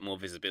has a bit more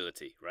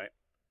visibility, right?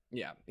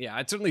 Yeah,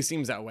 it certainly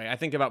seems that way. I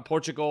think about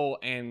Portugal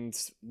and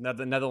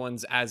the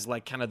Netherlands as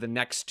like kind of the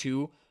next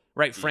two,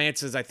 right?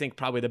 France is, I think,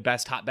 probably the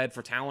best hotbed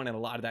for talent, and a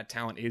lot of that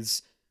talent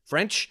is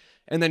French.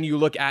 And then you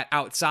look at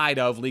outside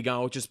of Ligue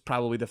 1, which is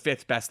probably the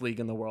 5th best league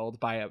in the world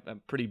by a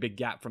pretty big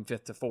gap from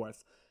 5th to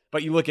 4th.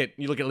 But you look at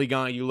Ligue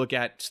 1, you look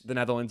at the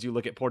Netherlands, you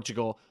look at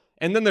Portugal,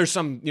 and then there's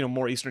some,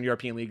 more Eastern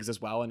European leagues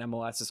as well, and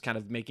MLS is kind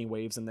of making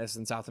waves in this,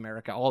 in South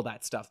America, all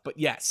that stuff. But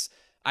yes,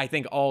 I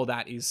think all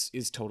that is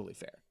totally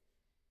fair.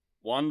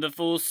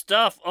 Wonderful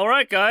stuff. All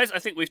right, guys, I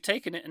think we've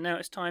taken it, and now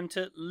it's time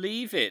to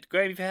leave it.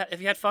 Graham,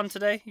 have you had fun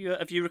today?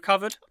 Have you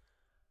recovered?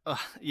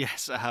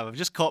 Yes, I have. I've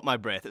just caught my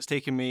breath. It's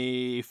taken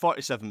me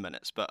 47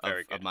 minutes, but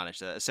I've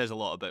managed it. It says a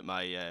lot about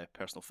my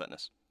personal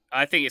fitness.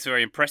 I think it's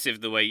very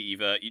impressive the way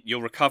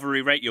your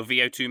recovery rate, your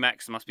VO2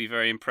 max must be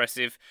very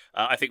impressive.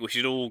 I think we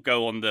should all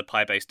go on the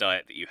pie-based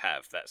diet that you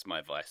have. That's my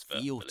advice for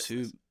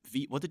VO2.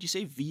 What did you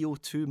say?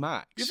 VO2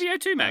 max? Your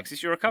VO2 max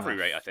is your recovery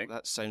rate, I think.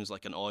 That sounds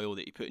like an oil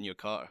that you put in your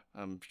car.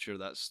 I'm sure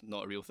that's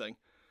not a real thing.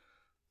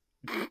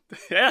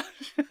 Yeah.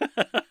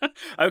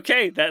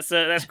 Okay, that's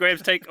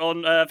Graham's take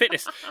on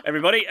fitness.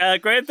 Everybody,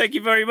 Graham, thank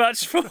you very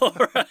much for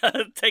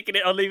taking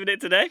it on Leaving It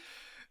today.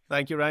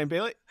 Thank you, Ryan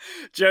Bailey.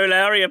 Joe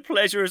Lowry, a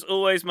pleasure as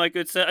always, my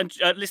good sir. And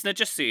listener,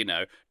 just so you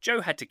know,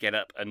 Joe had to get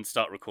up and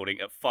start recording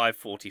at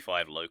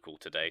 5:45 local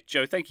today.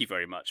 Joe, thank you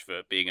very much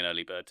for being an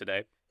early bird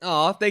today.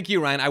 Oh, thank you,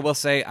 Ryan. I will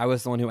say I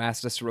was the one who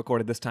asked us to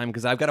record it this time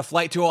because I've got a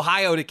flight to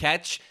Ohio to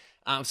catch.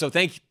 So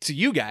thank you to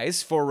you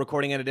guys for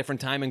recording at a different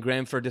time, and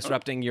Graham for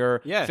disrupting your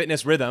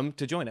fitness rhythm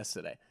to join us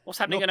today. What's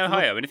happening in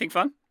Ohio? Anything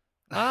fun?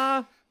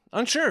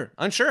 Unsure.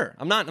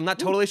 I'm not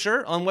totally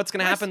sure on what's going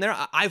to happen there.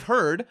 I've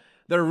heard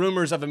there are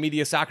rumors of a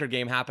media soccer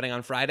game happening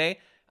on Friday,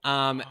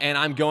 and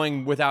I'm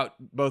going without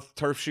both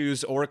turf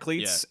shoes or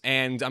cleats,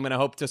 and I'm going to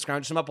hope to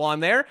scrounge them up while I'm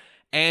there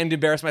and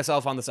embarrass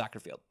myself on the soccer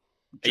field.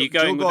 Are you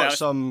going Joe got without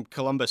some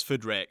Columbus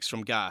food wrecks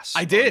from Gas.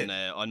 I did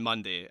on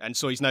Monday, and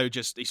so he's now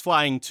he's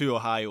flying to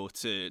Ohio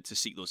to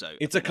seek those out.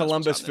 It's a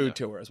Columbus food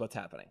tour, is what's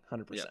happening.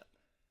 100%. Yeah.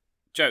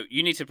 Joe,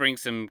 you need to bring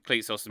some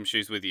cleats or some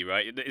shoes with you,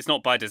 right? It's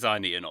not by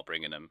design that you're not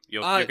bringing them.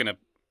 You're gonna.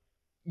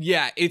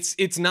 Yeah,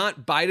 it's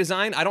not by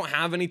design. I don't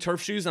have any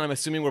turf shoes, and I'm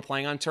assuming we're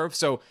playing on turf.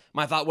 So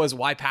my thought was,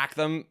 why pack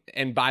them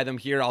and buy them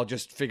here? I'll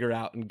just figure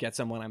out and get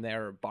some when I'm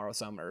there, or borrow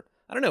some, or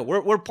I don't know.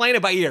 We're playing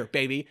it by ear,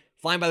 baby.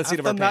 Flying by the seat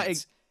of our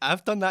pants.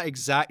 I've done that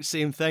exact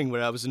same thing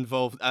where I was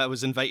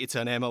invited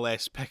to an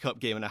MLS pickup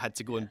game and I had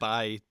to go and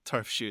buy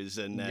turf shoes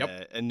in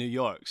New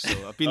York.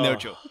 So I've been there,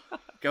 Joe.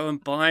 Go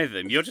and buy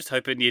them. You're just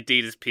hoping the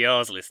Adidas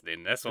PR's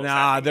listening. That's what's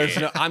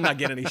I'm not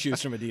getting any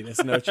shoes from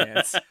Adidas. No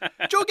chance.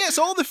 Joe gets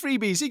all the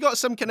freebies. He got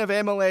some kind of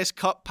MLS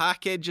Cup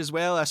package as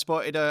well. I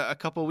spotted a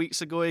couple of weeks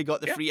ago. He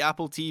got the free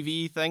Apple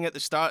TV thing at the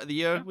start of the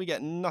year. We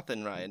get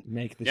nothing, Ryan.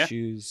 Make the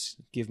shoes.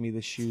 Give me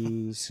the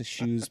shoes.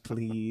 Shoes,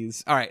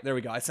 please. All right, there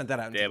we go. I sent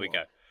that out. There we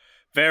go.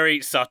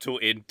 Very subtle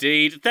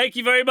indeed. Thank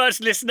you very much,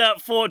 listener,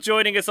 for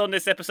joining us on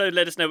this episode.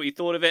 Let us know what you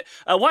thought of it.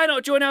 Why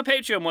not join our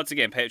Patreon once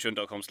again,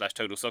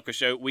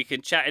 patreon.com/TotalSoccerShow. We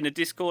can chat in the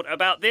Discord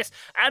about this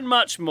and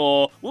much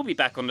more. We'll be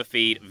back on the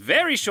feed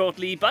very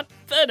shortly, but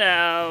for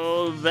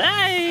now,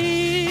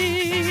 bye!